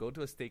home. Go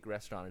to a steak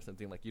restaurant or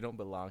something. Like, you don't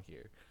belong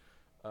here.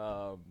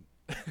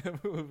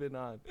 Moving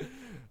on.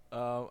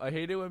 I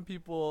hate it when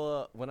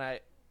people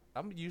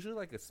I'm usually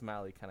like a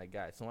smiley kind of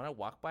guy. So when I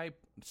walk by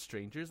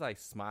strangers, I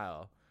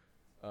smile.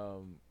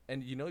 And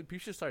people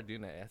should start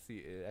doing that.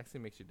 It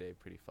actually makes your day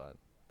pretty fun.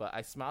 But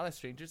I smile at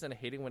strangers, and I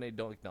hate it when they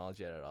don't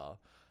acknowledge it at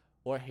all.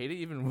 Or I hate it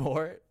even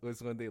more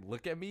was when they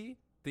look at me,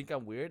 think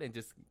I'm weird, and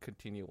just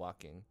continue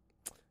walking.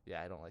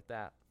 Yeah, I don't like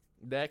that.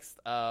 Next,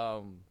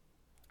 I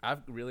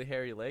have really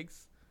hairy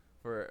legs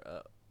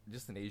for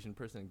just an Asian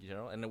person in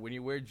general. And then when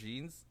you wear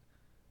jeans,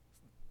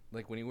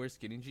 like when you wear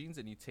skinny jeans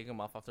and you take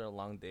them off after a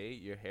long day,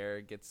 your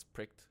hair gets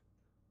pricked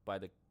by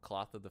the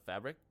cloth of the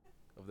fabric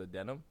of the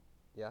denim.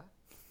 Yeah.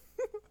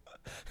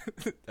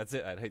 That's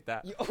it. I'd hate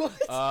that.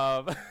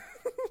 What?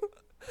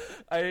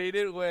 I hate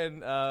it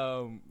when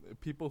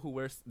people who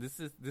wear this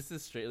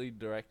is straightly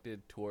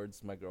directed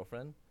towards my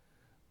girlfriend.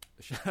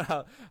 Shout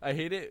out. I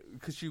hate it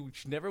because she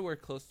never wear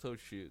closed-toed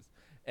shoes,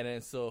 and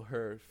then so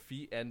her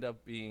feet end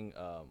up being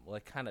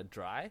like kind of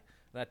dry.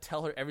 And I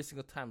tell her every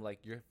single time,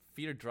 like, your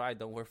feet are dry.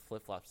 Don't wear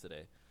flip-flops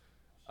today.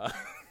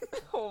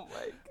 Oh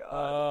my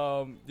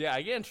god. Yeah,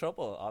 I get in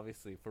trouble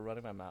obviously for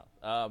running my mouth.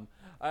 I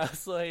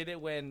also hate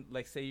it when,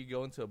 like, say you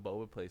go into a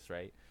boba place,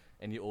 right,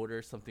 and you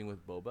order something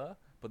with boba,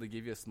 but they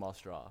give you a small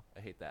straw.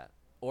 I hate that.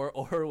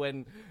 Or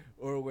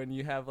when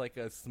you have like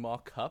a small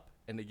cup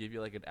and they give you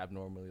like an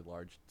abnormally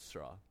large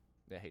straw.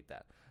 I hate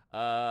that.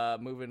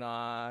 Moving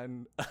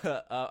on.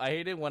 I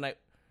hate it when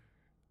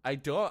I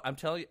don't. I'm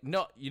telling you.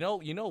 No,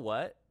 you know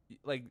what?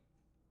 Like,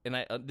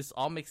 and this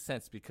all makes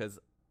sense because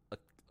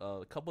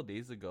a couple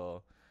days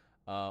ago,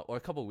 or a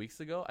couple weeks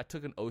ago, I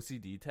took an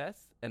OCD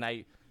test, and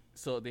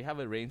so they have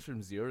a range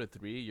from 0 to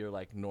 3. You're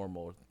like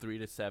normal, 3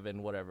 to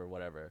 7,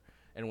 whatever.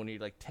 And when you're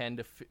like 10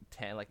 to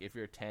 10, like if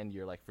you're 10,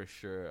 you're like for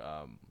sure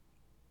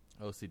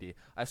OCD.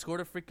 I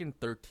scored a freaking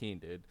 13,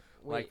 dude.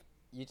 Wait, Like,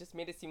 you just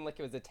made it seem like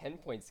it was a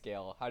 10-point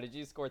scale. How did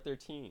you score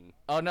 13?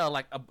 oh no,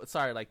 like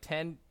sorry, like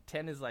 10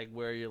 is like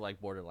where you're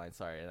like borderline.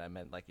 Sorry, and I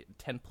meant like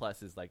 10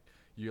 plus is like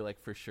you're like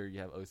for sure you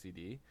have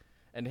OCD.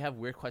 And they have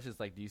weird questions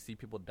like, do you see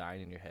people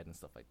dying in your head and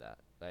stuff like that?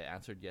 I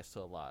answered yes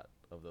to a lot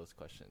of those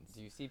questions.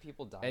 Do you see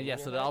people dying? And yeah, in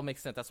your so head? that all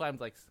makes sense. That's why I'm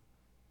like,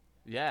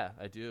 yeah,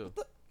 I do.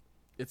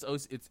 It's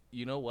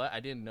you know what? I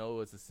didn't know it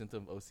was a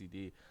symptom of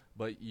OCD,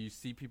 but you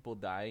see people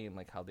dying and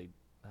like how they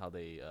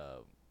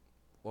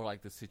or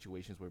like the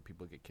situations where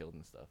people get killed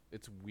and stuff.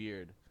 It's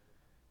weird,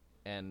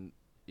 and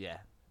yeah,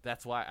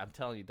 that's why I'm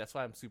telling you. That's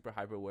why I'm super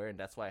hyper aware, and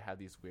that's why I have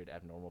these weird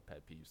abnormal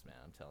pet peeves, man.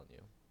 I'm telling you.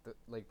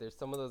 Like, there's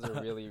some of those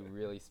are really,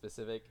 really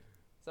specific.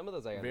 Some of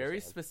those I understand. Very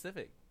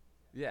specific.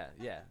 Yeah.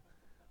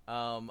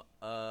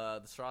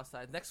 The straw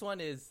side. Next one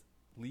is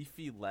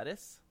leafy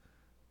lettuce.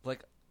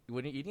 Like,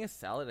 when you're eating a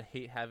salad, I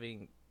hate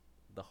having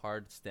the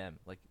hard stem.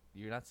 Like,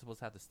 you're not supposed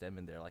to have the stem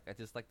in there. Like, I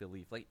just like the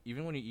leaf. Like,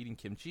 even when you're eating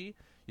kimchi,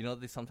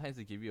 sometimes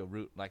they give you a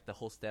root, like the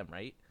whole stem,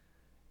 right?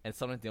 And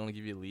sometimes they only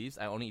give you leaves.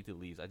 I only eat the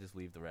leaves. I just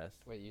leave the rest.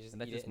 Wait, you just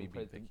and that's eat just it me and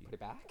being put picky. it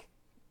back?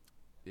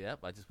 Yep,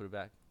 I just put it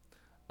back.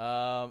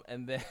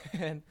 And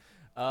then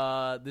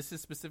this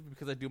is specific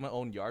because I do my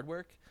own yard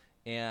work,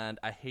 and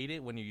I hate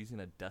it when you're using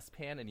a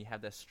dustpan and you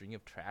have that string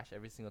of trash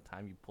every single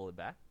time you pull it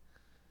back.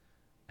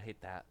 I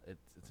hate that.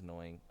 It's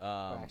annoying.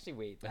 Actually,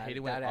 wait. I hate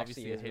it when that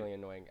obviously actually is really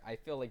annoying. I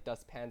feel like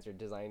dustpans are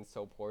designed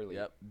so poorly.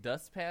 Yep,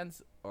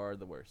 dustpans are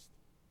the worst.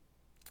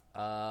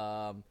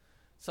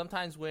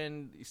 Sometimes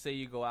when you say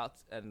you go out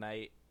at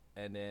night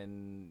and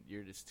then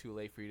it's too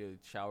late for you to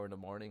shower in the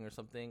morning or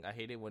something. I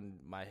hate it when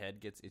my head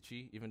gets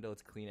itchy, even though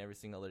it's clean every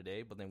single other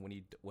day. But then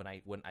when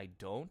I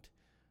don't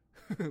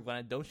when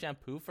I don't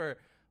shampoo for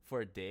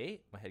a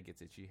day, my head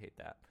gets itchy. Hate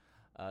that.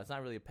 It's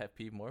not really a pet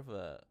peeve, more of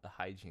a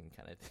hygiene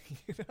kind of thing.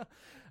 You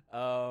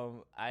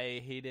know?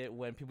 I hate it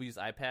when people use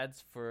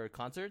iPads for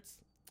concerts.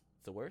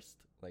 It's the worst.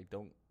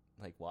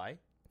 Why?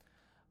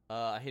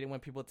 I hate it when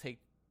people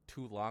take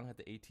too long at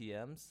the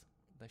ATMs.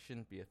 That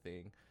shouldn't be a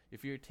thing.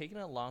 If you're taking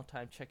a long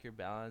time, check your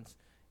balance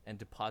and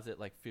deposit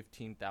like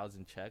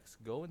 15,000 checks.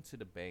 Go into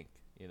the bank.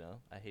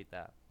 I hate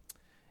that.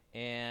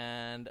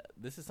 And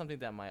this is something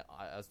that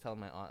I was telling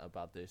my aunt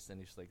about this,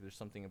 and she's like, there's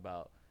something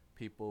about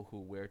people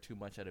who wear too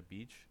much at a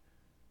beach.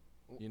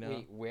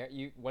 Wait,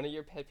 one of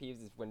your pet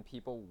peeves is when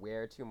people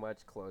wear too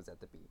much clothes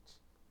at the beach.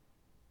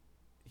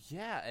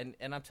 Yeah,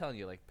 and I'm telling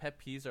you, like, pet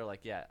peeves are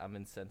like, yeah, I'm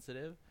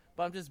insensitive,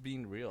 but I'm just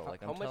being real.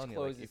 Like, I'm telling you,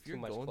 like, if you're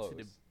going to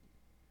the,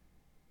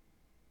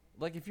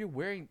 like, if you're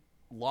wearing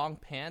long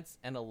pants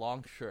and a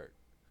long shirt,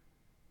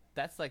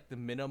 that's like the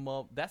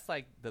minimum. That's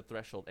like the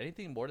threshold.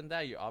 Anything more than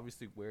that, you're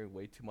obviously wearing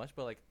way too much.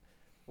 But like,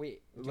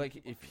 wait,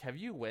 like have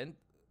you went?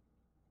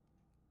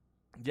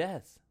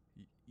 Yes.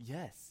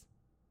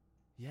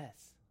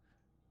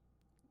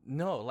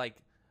 No,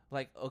 like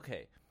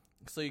okay.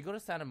 So you go to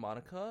Santa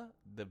Monica,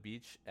 the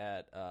beach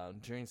at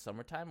during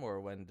summertime,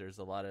 or when there's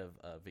a lot of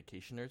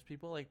vacationers,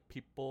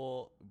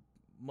 people,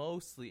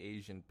 mostly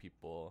Asian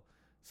people,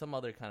 some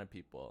other kind of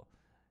people,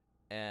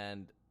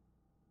 and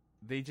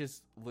they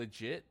just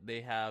legit.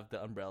 They have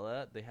the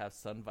umbrella, they have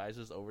sun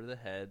visors over the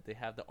head, they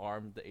have the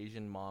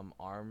Asian mom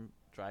arm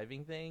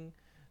driving thing,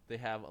 they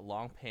have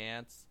long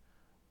pants,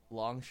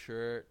 long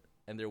shirt,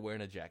 and they're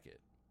wearing a jacket.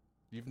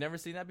 You've never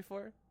seen that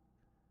before?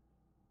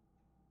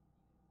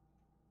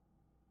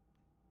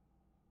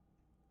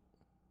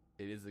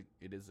 It is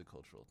a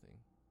cultural thing,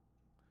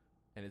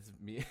 and it's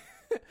me.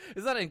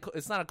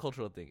 It's not a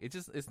cultural thing.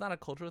 It's not a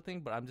cultural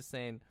thing. But I'm just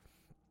saying,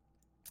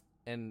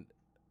 and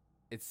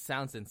it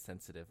sounds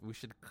insensitive. We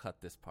should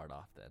cut this part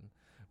off then.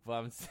 But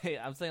I'm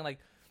saying like,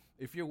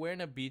 if you're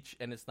wearing a beach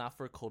and it's not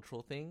for a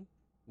cultural thing,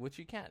 which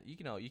you can't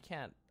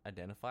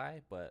identify,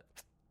 but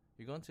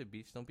you're going to a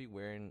beach, don't be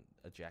wearing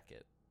a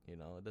jacket.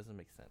 It doesn't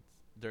make sense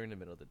during the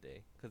middle of the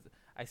day, because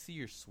I see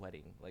you're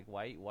sweating. Like,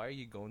 why are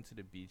you going to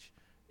the beach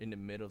in the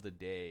middle of the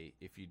day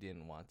if you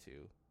didn't want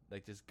to?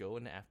 Like, just go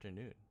in the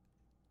afternoon.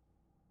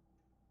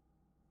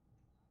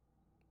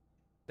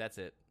 That's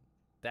it.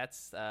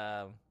 That's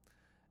oh,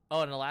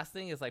 and the last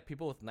thing is, like,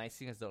 people with nice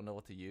things don't know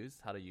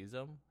how to use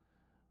them.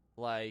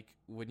 Like,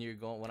 when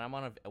I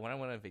went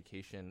on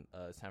vacation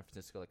San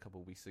Francisco like a couple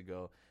of weeks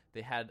ago,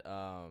 they had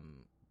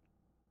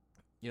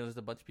there's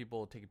a bunch of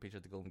people taking pictures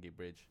at the Golden Gate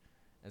Bridge,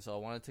 and so I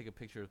wanted to take a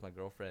picture with my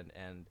girlfriend,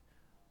 and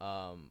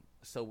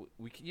so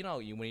we,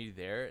 when you're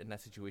there in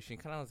that situation,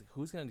 kind of like,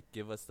 who's gonna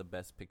give us the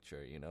best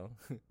picture?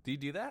 Do you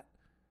do that,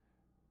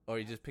 or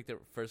you just pick the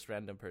first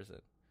random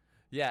person?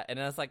 Yeah, and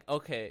then I was like,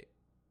 okay,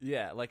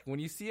 Yeah, like when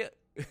you see it,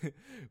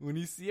 when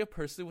you see a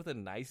person with a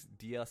nice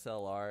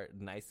DSLR,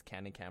 nice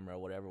Canon camera,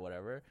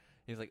 whatever,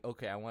 he's like,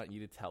 okay, I want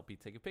you to help me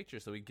take a picture.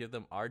 So we give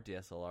them our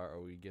DSLR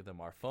or we give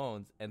them our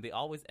phones, and they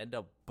always end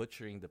up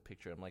butchering the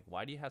picture. I'm like,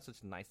 why do you have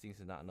such nice things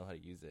and not know how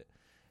to use it?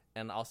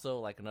 And also,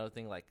 like another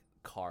thing, like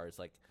cars,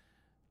 like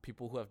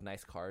people who have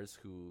nice cars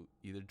who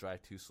either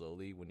drive too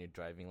slowly when you're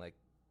driving like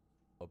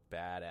a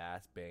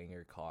badass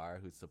banger car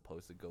who's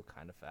supposed to go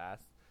kind of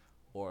fast,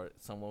 or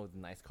someone with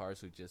nice cars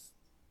who just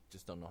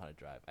don't know how to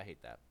drive. I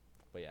hate that.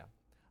 But yeah,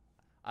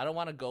 I don't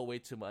want to go way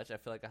too much. I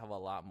feel like I have a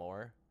lot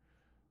more,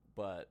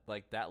 but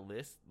like that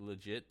list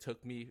legit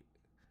took me.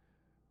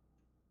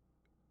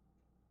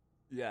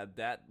 Yeah,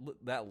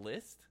 that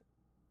list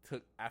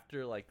took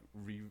after like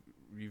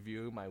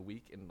reviewing my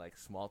week and like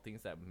small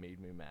things that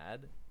made me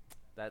mad.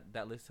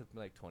 That list took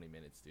me like 20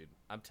 minutes, dude.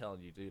 I'm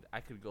telling you, dude.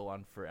 I could go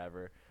on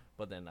forever,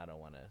 but then I don't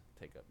want to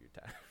take up your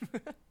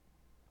time.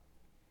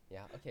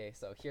 Yeah. Okay.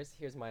 So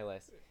here's my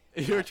list.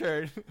 Your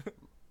turn.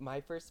 My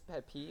first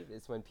pet peeve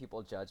is when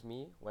people judge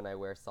me when I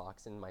wear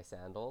socks in my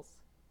sandals.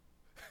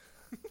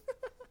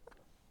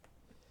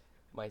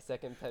 My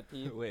second pet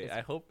peeve Wait,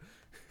 I hope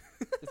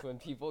is when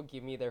people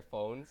give me their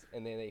phones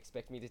and then they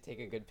expect me to take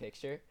a good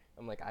picture.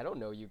 I'm like, I don't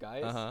know you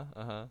guys.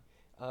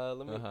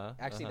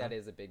 Actually, that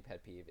is a big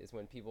pet peeve. Is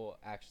when people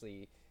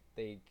actually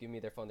they give me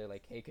their phone. They're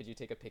like, hey, could you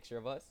take a picture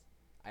of us?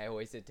 I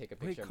always did take a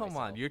picture. Wait, come of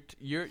myself.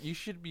 on. You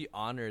should be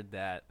honored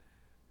that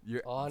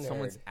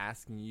someone's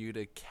asking you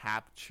to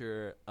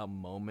capture a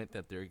moment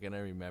that they're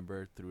gonna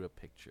remember through a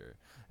picture.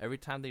 Every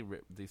time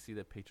they see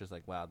the pictures,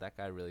 like, wow, that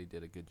guy really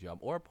did a good job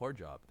or a poor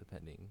job,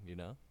 depending. You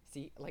know.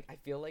 See, like I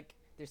feel like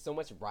there's so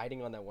much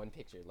riding on that one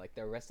picture. Like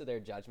the rest of their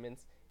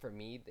judgments for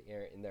me,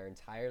 in their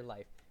entire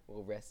life,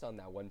 will rest on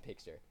that one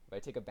picture. If I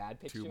take a bad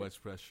picture, too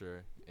much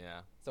pressure. Yeah.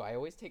 So I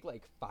always take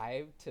like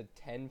 5 to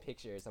 10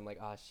 pictures. I'm like,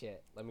 oh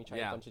shit, let me try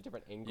a bunch of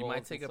different angles. You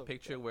might take a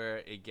picture where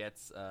it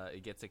gets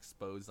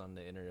exposed on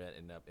the internet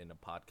in a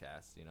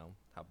podcast. You know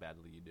how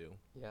badly you do.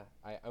 Yeah,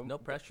 no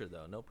pressure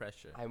though. No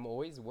pressure. I'm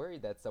always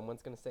worried that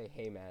someone's gonna say,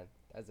 hey man,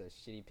 that's a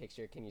shitty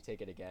picture. Can you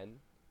take it again?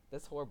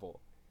 That's horrible.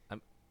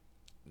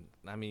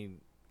 I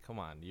mean, come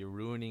on, you're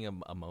ruining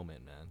a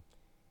moment, man.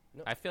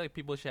 No. I feel like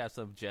people should have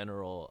some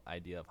general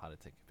idea of how to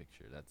take a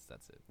picture.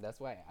 That's it. That's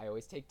why I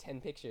always take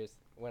 10 pictures.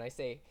 When I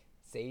say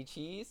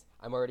cheese,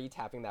 I'm already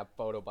tapping that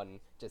photo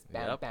button. Just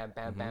bam, bam,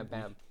 bam, bam,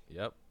 bam.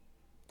 Yep.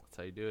 That's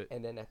how you do it.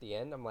 And then at the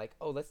end, I'm like,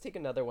 oh, let's take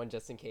another one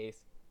just in case.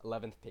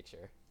 11th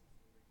picture.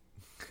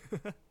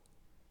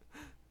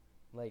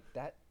 Like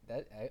that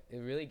it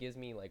really gives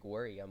me like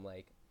worry. I'm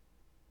like,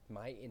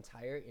 my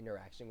entire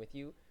interaction with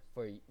you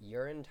for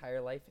your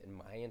entire life and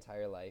my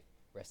entire life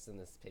rests in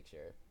this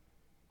picture.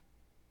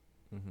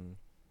 Mm-hmm.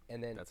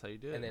 And then that's how you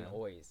do it. And then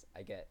always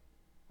I get,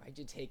 why'd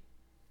you take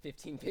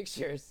 15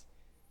 pictures?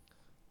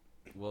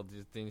 Well,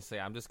 then you say,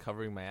 I'm just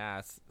covering my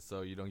ass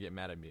so you don't get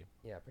mad at me.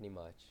 Yeah, pretty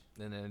much.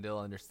 And then they'll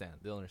understand.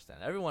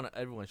 Everyone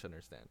should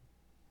understand.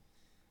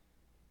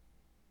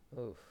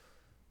 Oof.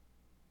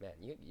 Man,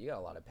 you got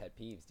a lot of pet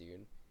peeves,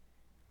 dude.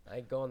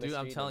 I go on the street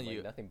I'm telling and,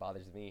 you, nothing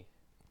bothers me.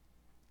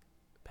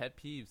 Pet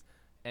peeves.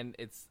 And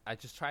I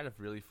just try to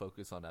really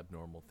focus on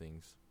abnormal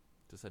things.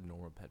 Just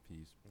abnormal pet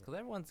peeves. Because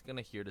everyone's going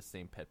to hear the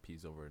same pet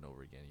peeves over and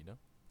over again, you know?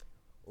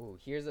 Ooh,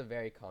 here's a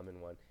very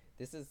common one.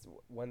 This is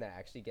one that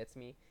actually gets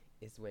me,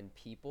 is when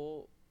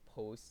people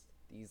post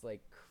these, like,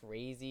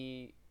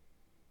 crazy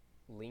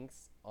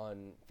links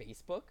on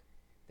Facebook.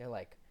 They're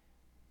like,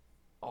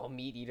 all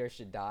meat eaters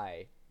should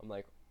die. I'm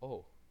like,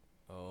 oh.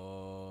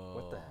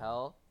 What the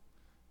hell?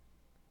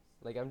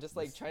 Like, I'm just,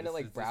 like, trying to,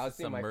 like, browse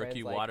through my friends. This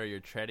is some murky water you're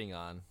treading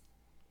on.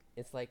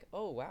 It's like,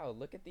 oh, wow,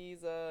 look at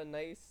these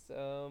nice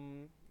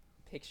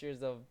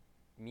pictures of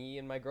me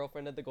and my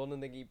girlfriend at the Golden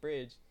Gate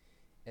Bridge.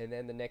 And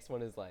then the next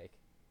one is like,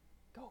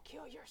 go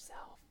kill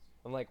yourself.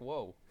 I'm like,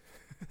 whoa.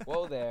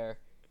 Whoa there.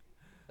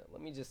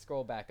 Let me just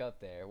scroll back up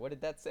there. What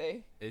did that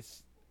say?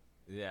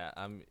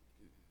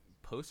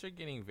 Posts are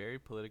getting very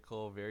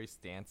political, very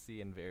stancy,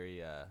 and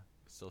very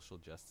social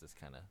justice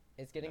kind of.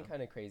 It's getting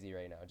kind of crazy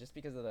right now, just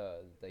because of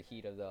the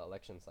heat of the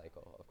election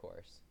cycle, of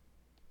course.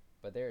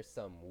 But there's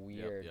some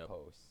weird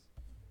posts.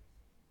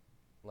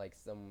 Like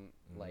some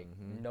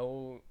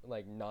no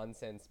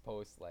nonsense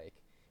posts like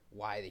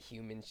why the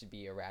humans should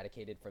be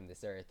eradicated from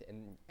this earth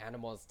and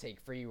animals take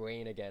free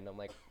reign again. I'm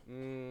like,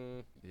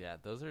 Yeah,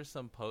 those are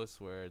some posts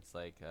where it's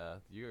like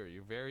you're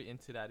very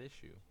into that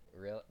issue.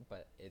 Real,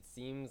 but it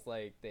seems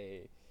like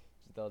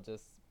they'll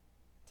just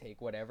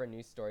take whatever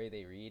news story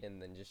they read and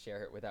then just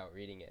share it without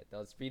reading it.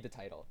 They'll just read the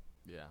title.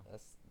 Yeah.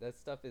 That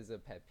stuff is a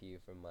pet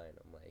peeve of mine.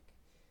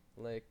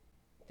 I'm like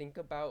think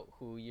about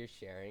who you're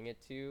sharing it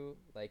to.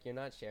 Like, you're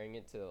not sharing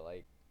it to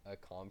like a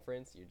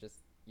conference.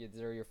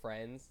 They're your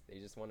friends. They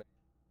just want to.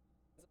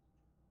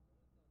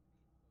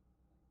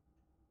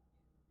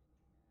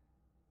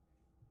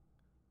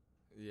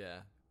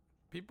 Yeah,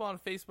 people on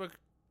Facebook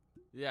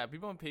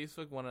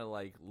want to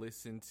like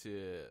listen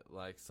to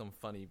like some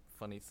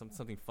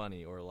something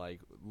funny, or like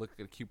look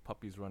at cute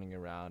puppies running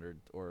around,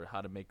 or how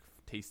to make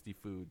tasty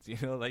foods. You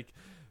know, like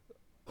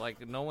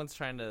Like no one's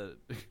trying to,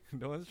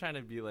 no one's trying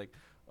to be like,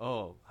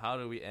 oh, how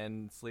do we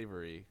end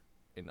slavery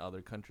in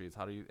other countries?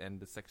 How do you end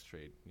the sex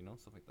trade? You know,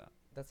 stuff like that.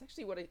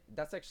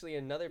 That's actually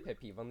another pet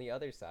peeve on the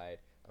other side.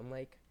 I'm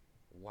like,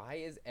 why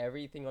is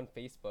everything on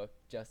Facebook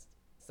just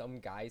some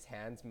guy's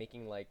hands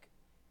making like,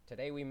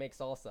 today we make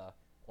salsa,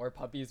 or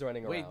puppies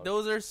running around? Wait,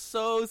 those are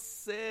so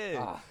sick.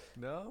 Ah.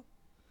 No,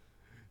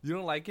 you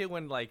don't like it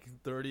when like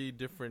 30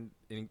 different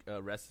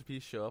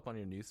recipes show up on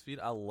your newsfeed?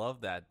 I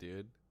love that,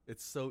 dude.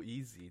 It's so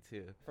easy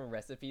too. From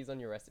recipes on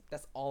your recipe.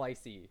 That's all I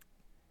see.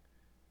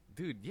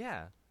 Dude,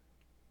 yeah.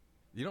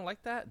 You don't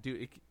like that?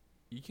 Dude,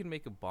 you can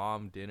make a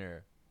bomb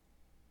dinner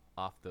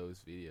off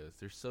those videos.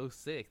 They're so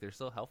sick. They're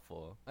so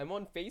helpful. I'm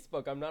on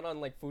Facebook. I'm not on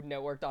like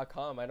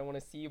foodnetwork.com. I don't want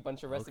to see a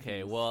bunch of recipes.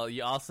 Okay, well,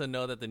 you also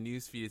know that the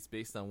newsfeed is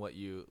based on what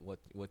you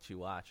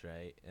watch,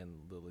 right?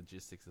 And the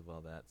logistics of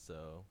all that.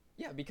 So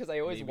yeah, because I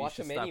always watch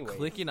them anyway. Stop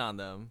clicking on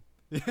them.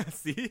 Yeah,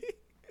 see?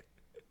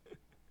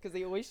 Because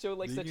they always show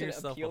like Leave such an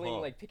yourself appealing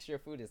alone. like picture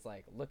of food. It's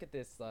like, look at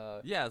this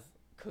Yeah,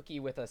 cookie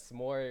with a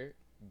s'more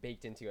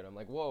baked into it. I'm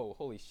like, whoa,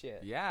 holy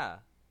shit. yeah.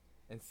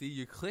 And see,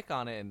 you click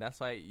on it, and that's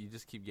why you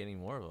just keep getting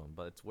more of them.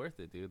 But it's worth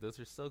it, dude. Those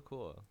are so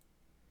cool.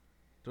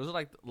 Those are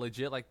like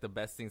legit, like the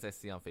best things I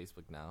see on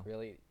Facebook now.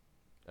 Really?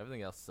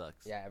 Everything else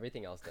sucks. Yeah,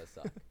 everything else does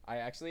suck.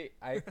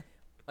 I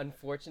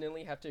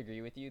unfortunately have to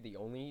agree with you. The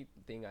only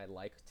thing I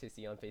like to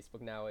see on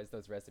Facebook now is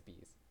those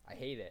recipes. I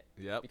hate it.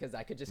 Yep. Because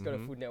I could just go to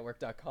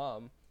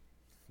foodnetwork.com.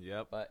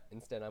 Yep. But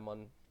instead I'm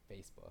on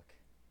Facebook.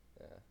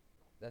 Yeah.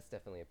 That's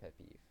definitely a pet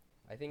peeve.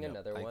 I think Yep,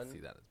 another I one, see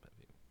that as pet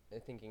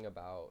peeve. thinking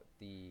about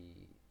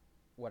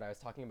what I was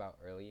talking about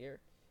earlier,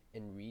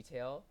 in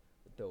retail,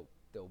 the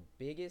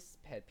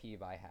biggest pet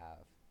peeve I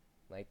have,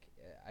 like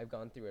I've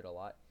gone through it a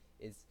lot,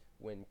 is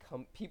when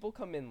people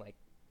come in like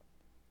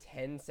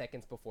 10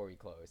 seconds before we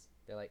close.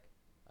 They're like,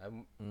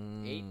 I'm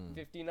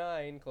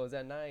 8:59, close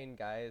at 9,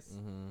 guys.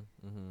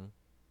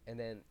 And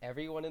then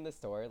everyone in the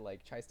store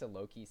like tries to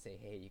low-key say,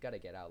 hey, you gotta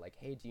get out. Like,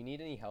 hey, do you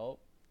need any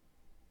help?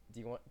 Do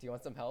you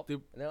want some help?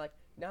 And they're like,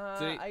 nah,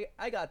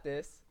 I got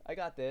this.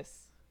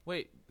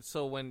 Wait,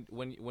 so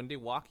when they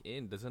walk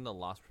in, doesn't the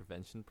loss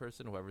prevention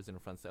person, whoever's in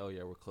front, say, oh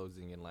yeah, we're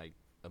closing in like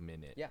a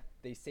minute? Yeah,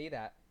 they say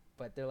that,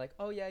 but they're like,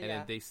 oh yeah, and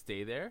then they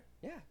stay there?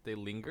 Yeah. They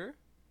linger?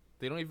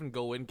 They don't even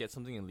go in, get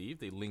something, and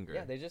leave? They linger?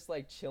 Yeah, they're just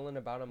like chilling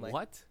about. I'm like,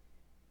 what?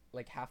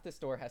 Like half the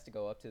store has to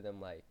go up to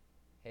them like,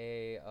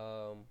 hey,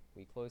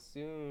 we close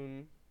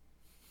soon.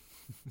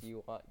 Do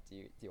you want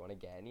to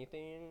get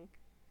anything?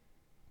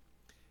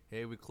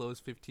 Hey, we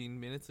closed 15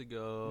 minutes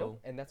ago.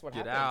 Nope, and that's what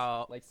Get happens.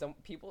 out. Like some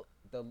people,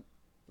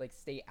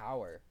 stay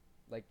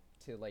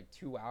to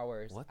 2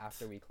 hours What?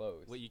 after we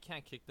close. Wait, you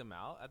can't kick them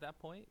out at that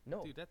point?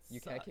 No, dude,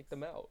 you can't kick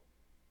them out.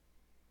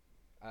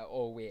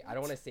 Oh wait, I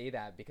don't want to say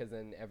that because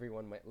then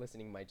everyone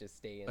listening might just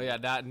stay in. Oh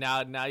yeah,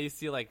 now you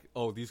see like,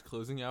 oh, these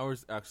closing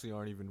hours actually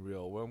aren't even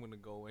real. Well, I'm gonna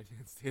go in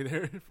and stay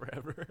there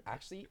forever.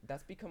 Actually,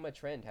 that's become a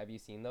trend. Have you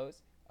seen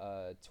those?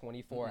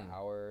 24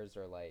 hours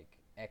or like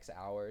X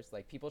hours.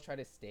 Like people try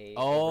to stay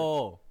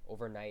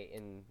overnight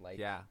in like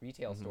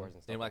retail stores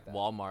and stuff. In like that.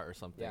 Walmart or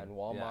something. Yeah, in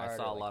Walmart. Yeah, I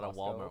saw a lot of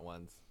Costco. Walmart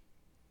ones.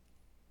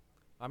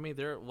 I mean,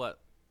 they're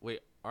what? Wait,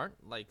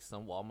 aren't like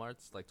some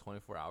Walmarts like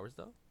 24 hours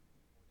though?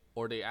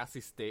 Or they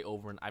actually stay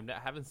over, and I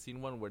haven't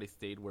seen one where they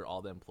stayed where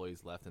all the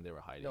employees left and they were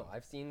hiding. No,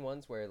 I've seen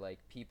ones where like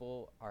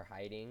people are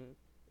hiding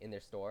in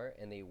their store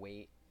and they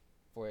wait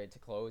for it to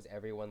close,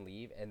 everyone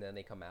leave, and then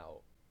they come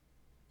out.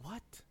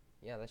 What?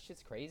 Yeah, that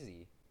shit's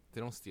crazy.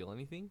 They don't steal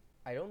anything?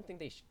 I don't think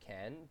they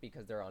can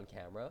because they're on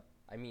camera.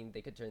 I mean,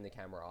 they could turn the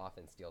camera off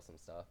and steal some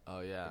stuff.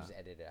 Oh yeah. Or just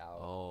edit it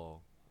out. Oh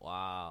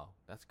wow,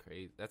 that's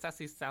crazy. That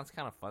actually sounds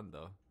kind of fun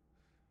though.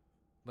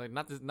 Like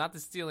not the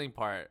stealing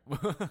part,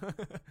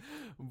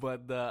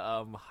 but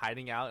the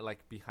hiding out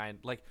like behind.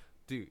 Like,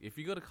 dude, if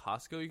you go to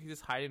Costco, you can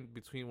just hide in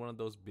between one of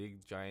those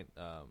big giant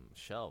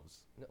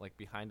shelves, like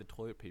behind the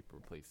toilet paper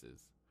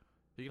places.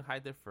 You can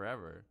hide there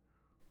forever.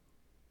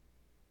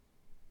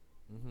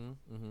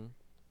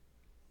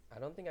 I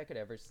don't think I could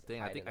ever.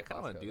 Dang, I think I kind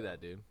of want to do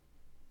that, dude.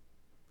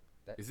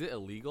 Is it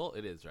illegal?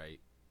 It is, right?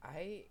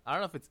 I don't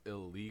know if it's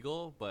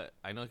illegal, but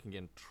I know it can get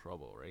in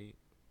trouble, right?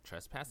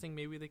 Trespassing,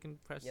 maybe they can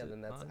press. Yeah, then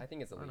that's. on? I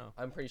think it's illegal. know.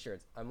 I'm pretty sure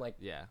it's. I'm like.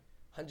 Yeah.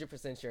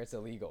 100% sure it's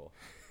illegal.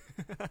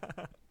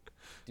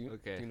 Do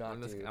not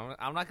do.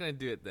 I'm not gonna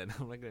do it then.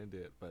 I'm not gonna do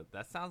it, but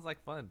that sounds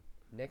like fun.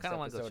 Next I kind of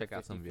want to go episode check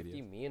out some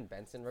videos. Me and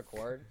Benson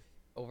record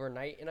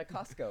overnight in a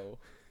Costco.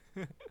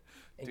 And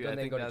Dude, I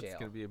think go to that's jail.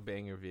 gonna be a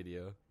banger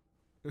video.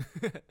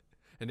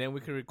 And then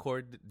we can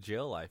record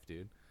jail life,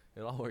 dude.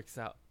 It all works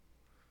out.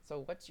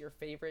 So, what's your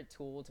favorite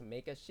tool to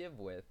make a shiv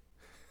with?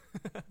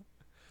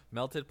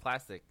 Melted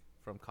plastic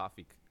from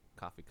coffee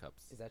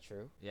cups. Is that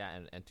true? Yeah,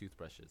 and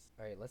toothbrushes.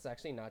 All right, let's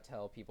actually not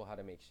tell people how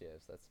to make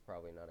shivs. That's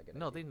probably not a good idea.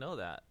 No, they know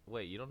that.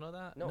 Wait, you don't know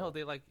that? No.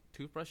 They like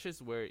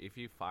toothbrushes where if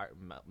you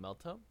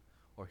melt them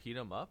or heat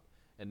them up,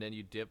 and then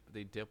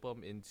they dip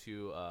them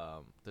into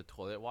the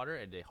toilet water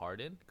and they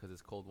harden because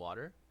it's cold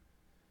water,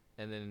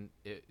 and then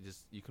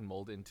you can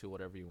mold it into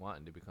whatever you want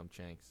and they become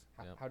chanks.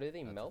 How do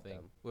they That's melt the thing.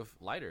 them? With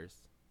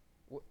lighters.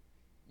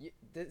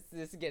 This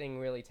is getting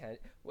really tense.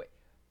 Wait,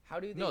 how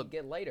do they No,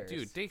 get lighters?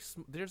 dude,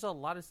 there's a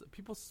lot of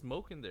people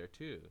smoke in there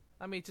too.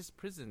 I mean, it's just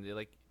prison. They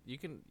like you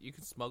can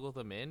smuggle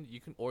them in. You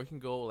can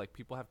go like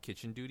people have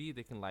kitchen duty.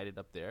 They can light it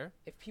up there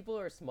If people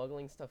are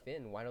smuggling stuff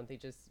in, why don't they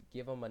just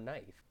give them a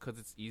knife? because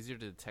it's easier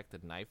to detect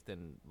a knife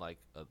than like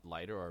a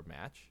lighter or a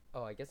match.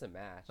 Oh, I guess a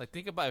match. Like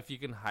think about if you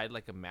can hide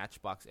like a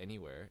matchbox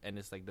anywhere and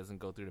it's like doesn't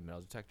go through the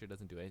metal detector,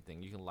 doesn't do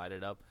anything. You can light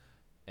it up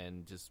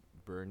and just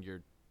burn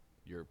your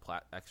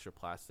extra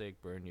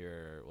plastic, burn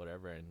your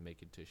whatever, and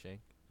make it to shank.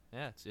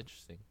 Yeah, it's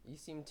interesting. You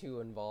seem too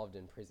involved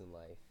in prison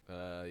life.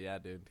 Yeah,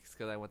 dude. It's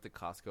because I went to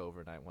Costco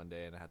overnight one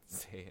day and I had to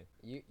say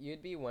it.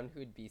 You'd be one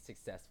who'd be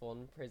successful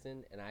in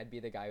prison, and I'd be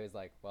the guy who's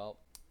like, well,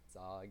 it's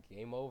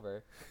game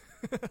over.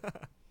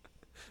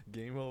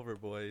 Game over,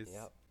 boys.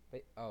 Yep.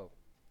 But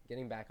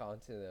getting back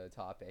onto the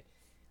topic,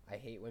 I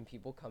hate when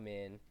people come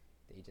in,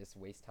 they just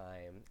waste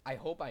time. I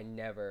hope I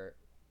never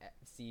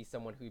see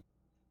someone who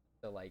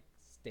to like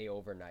stay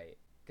overnight.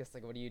 Cause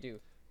like, what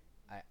do?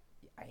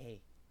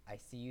 I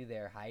see you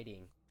there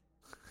hiding.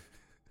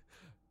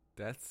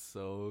 That's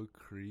so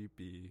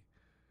creepy.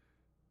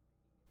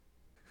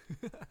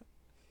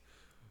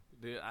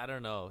 Dude, I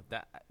don't know.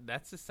 That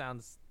just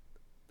sounds.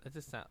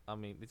 I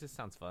mean, it just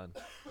sounds fun,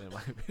 in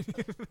my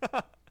opinion.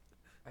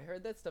 I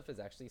heard that stuff is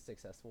actually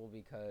successful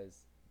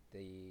because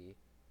the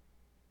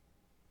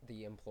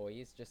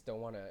employees just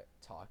don't want to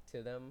talk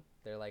to them.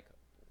 They're like,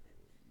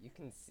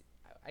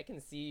 I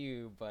can see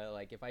you, but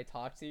like if I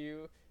talk to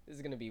you, this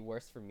is gonna be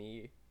worse for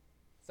me.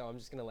 So I'm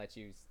just gonna let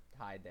you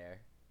hide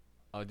there.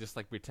 Oh, just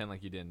like pretend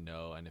like you didn't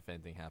know, and if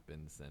anything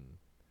happens, and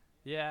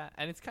yeah,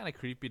 and it's kind of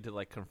creepy to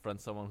like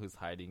confront someone who's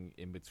hiding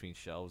in between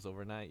shelves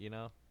overnight. You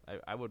know,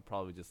 I would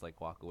probably just like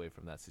walk away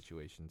from that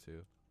situation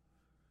too.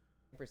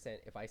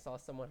 Percent. If I saw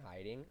someone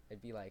hiding,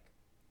 I'd be like,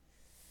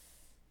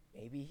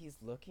 maybe he's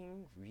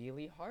looking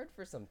really hard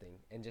for something,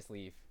 and just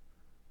leave.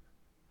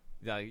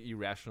 Yeah, like, you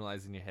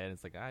rationalize in your head.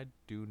 It's like I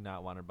do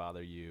not want to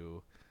bother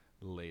you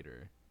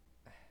later.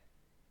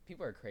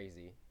 People are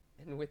crazy,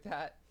 and with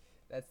that,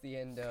 that's the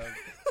end of.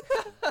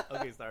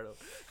 Okay, start over.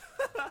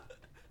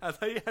 I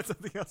thought you had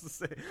something else to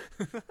say.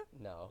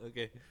 No.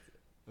 Okay,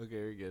 we're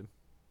good.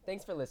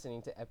 Thanks for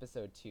listening to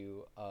episode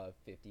 2 of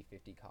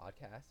 50/50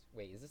 podcast.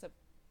 Wait, is this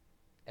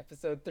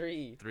episode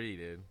 3? 3,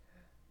 dude.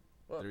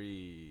 Well,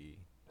 3.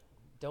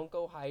 Don't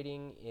go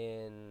hiding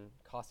in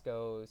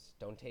Costco's.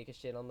 Don't take a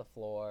shit on the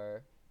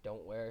floor.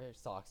 Don't wear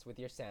socks with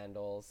your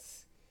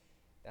sandals.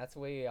 That's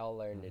what we all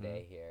learned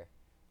today here.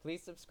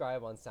 Please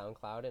subscribe on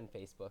SoundCloud and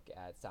Facebook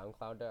at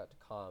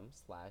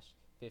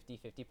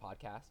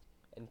soundcloud.com/5050podcast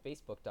and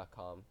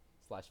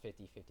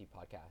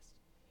facebook.com/5050podcast.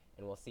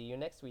 And we'll see you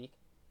next week.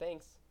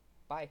 Thanks.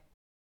 Bye.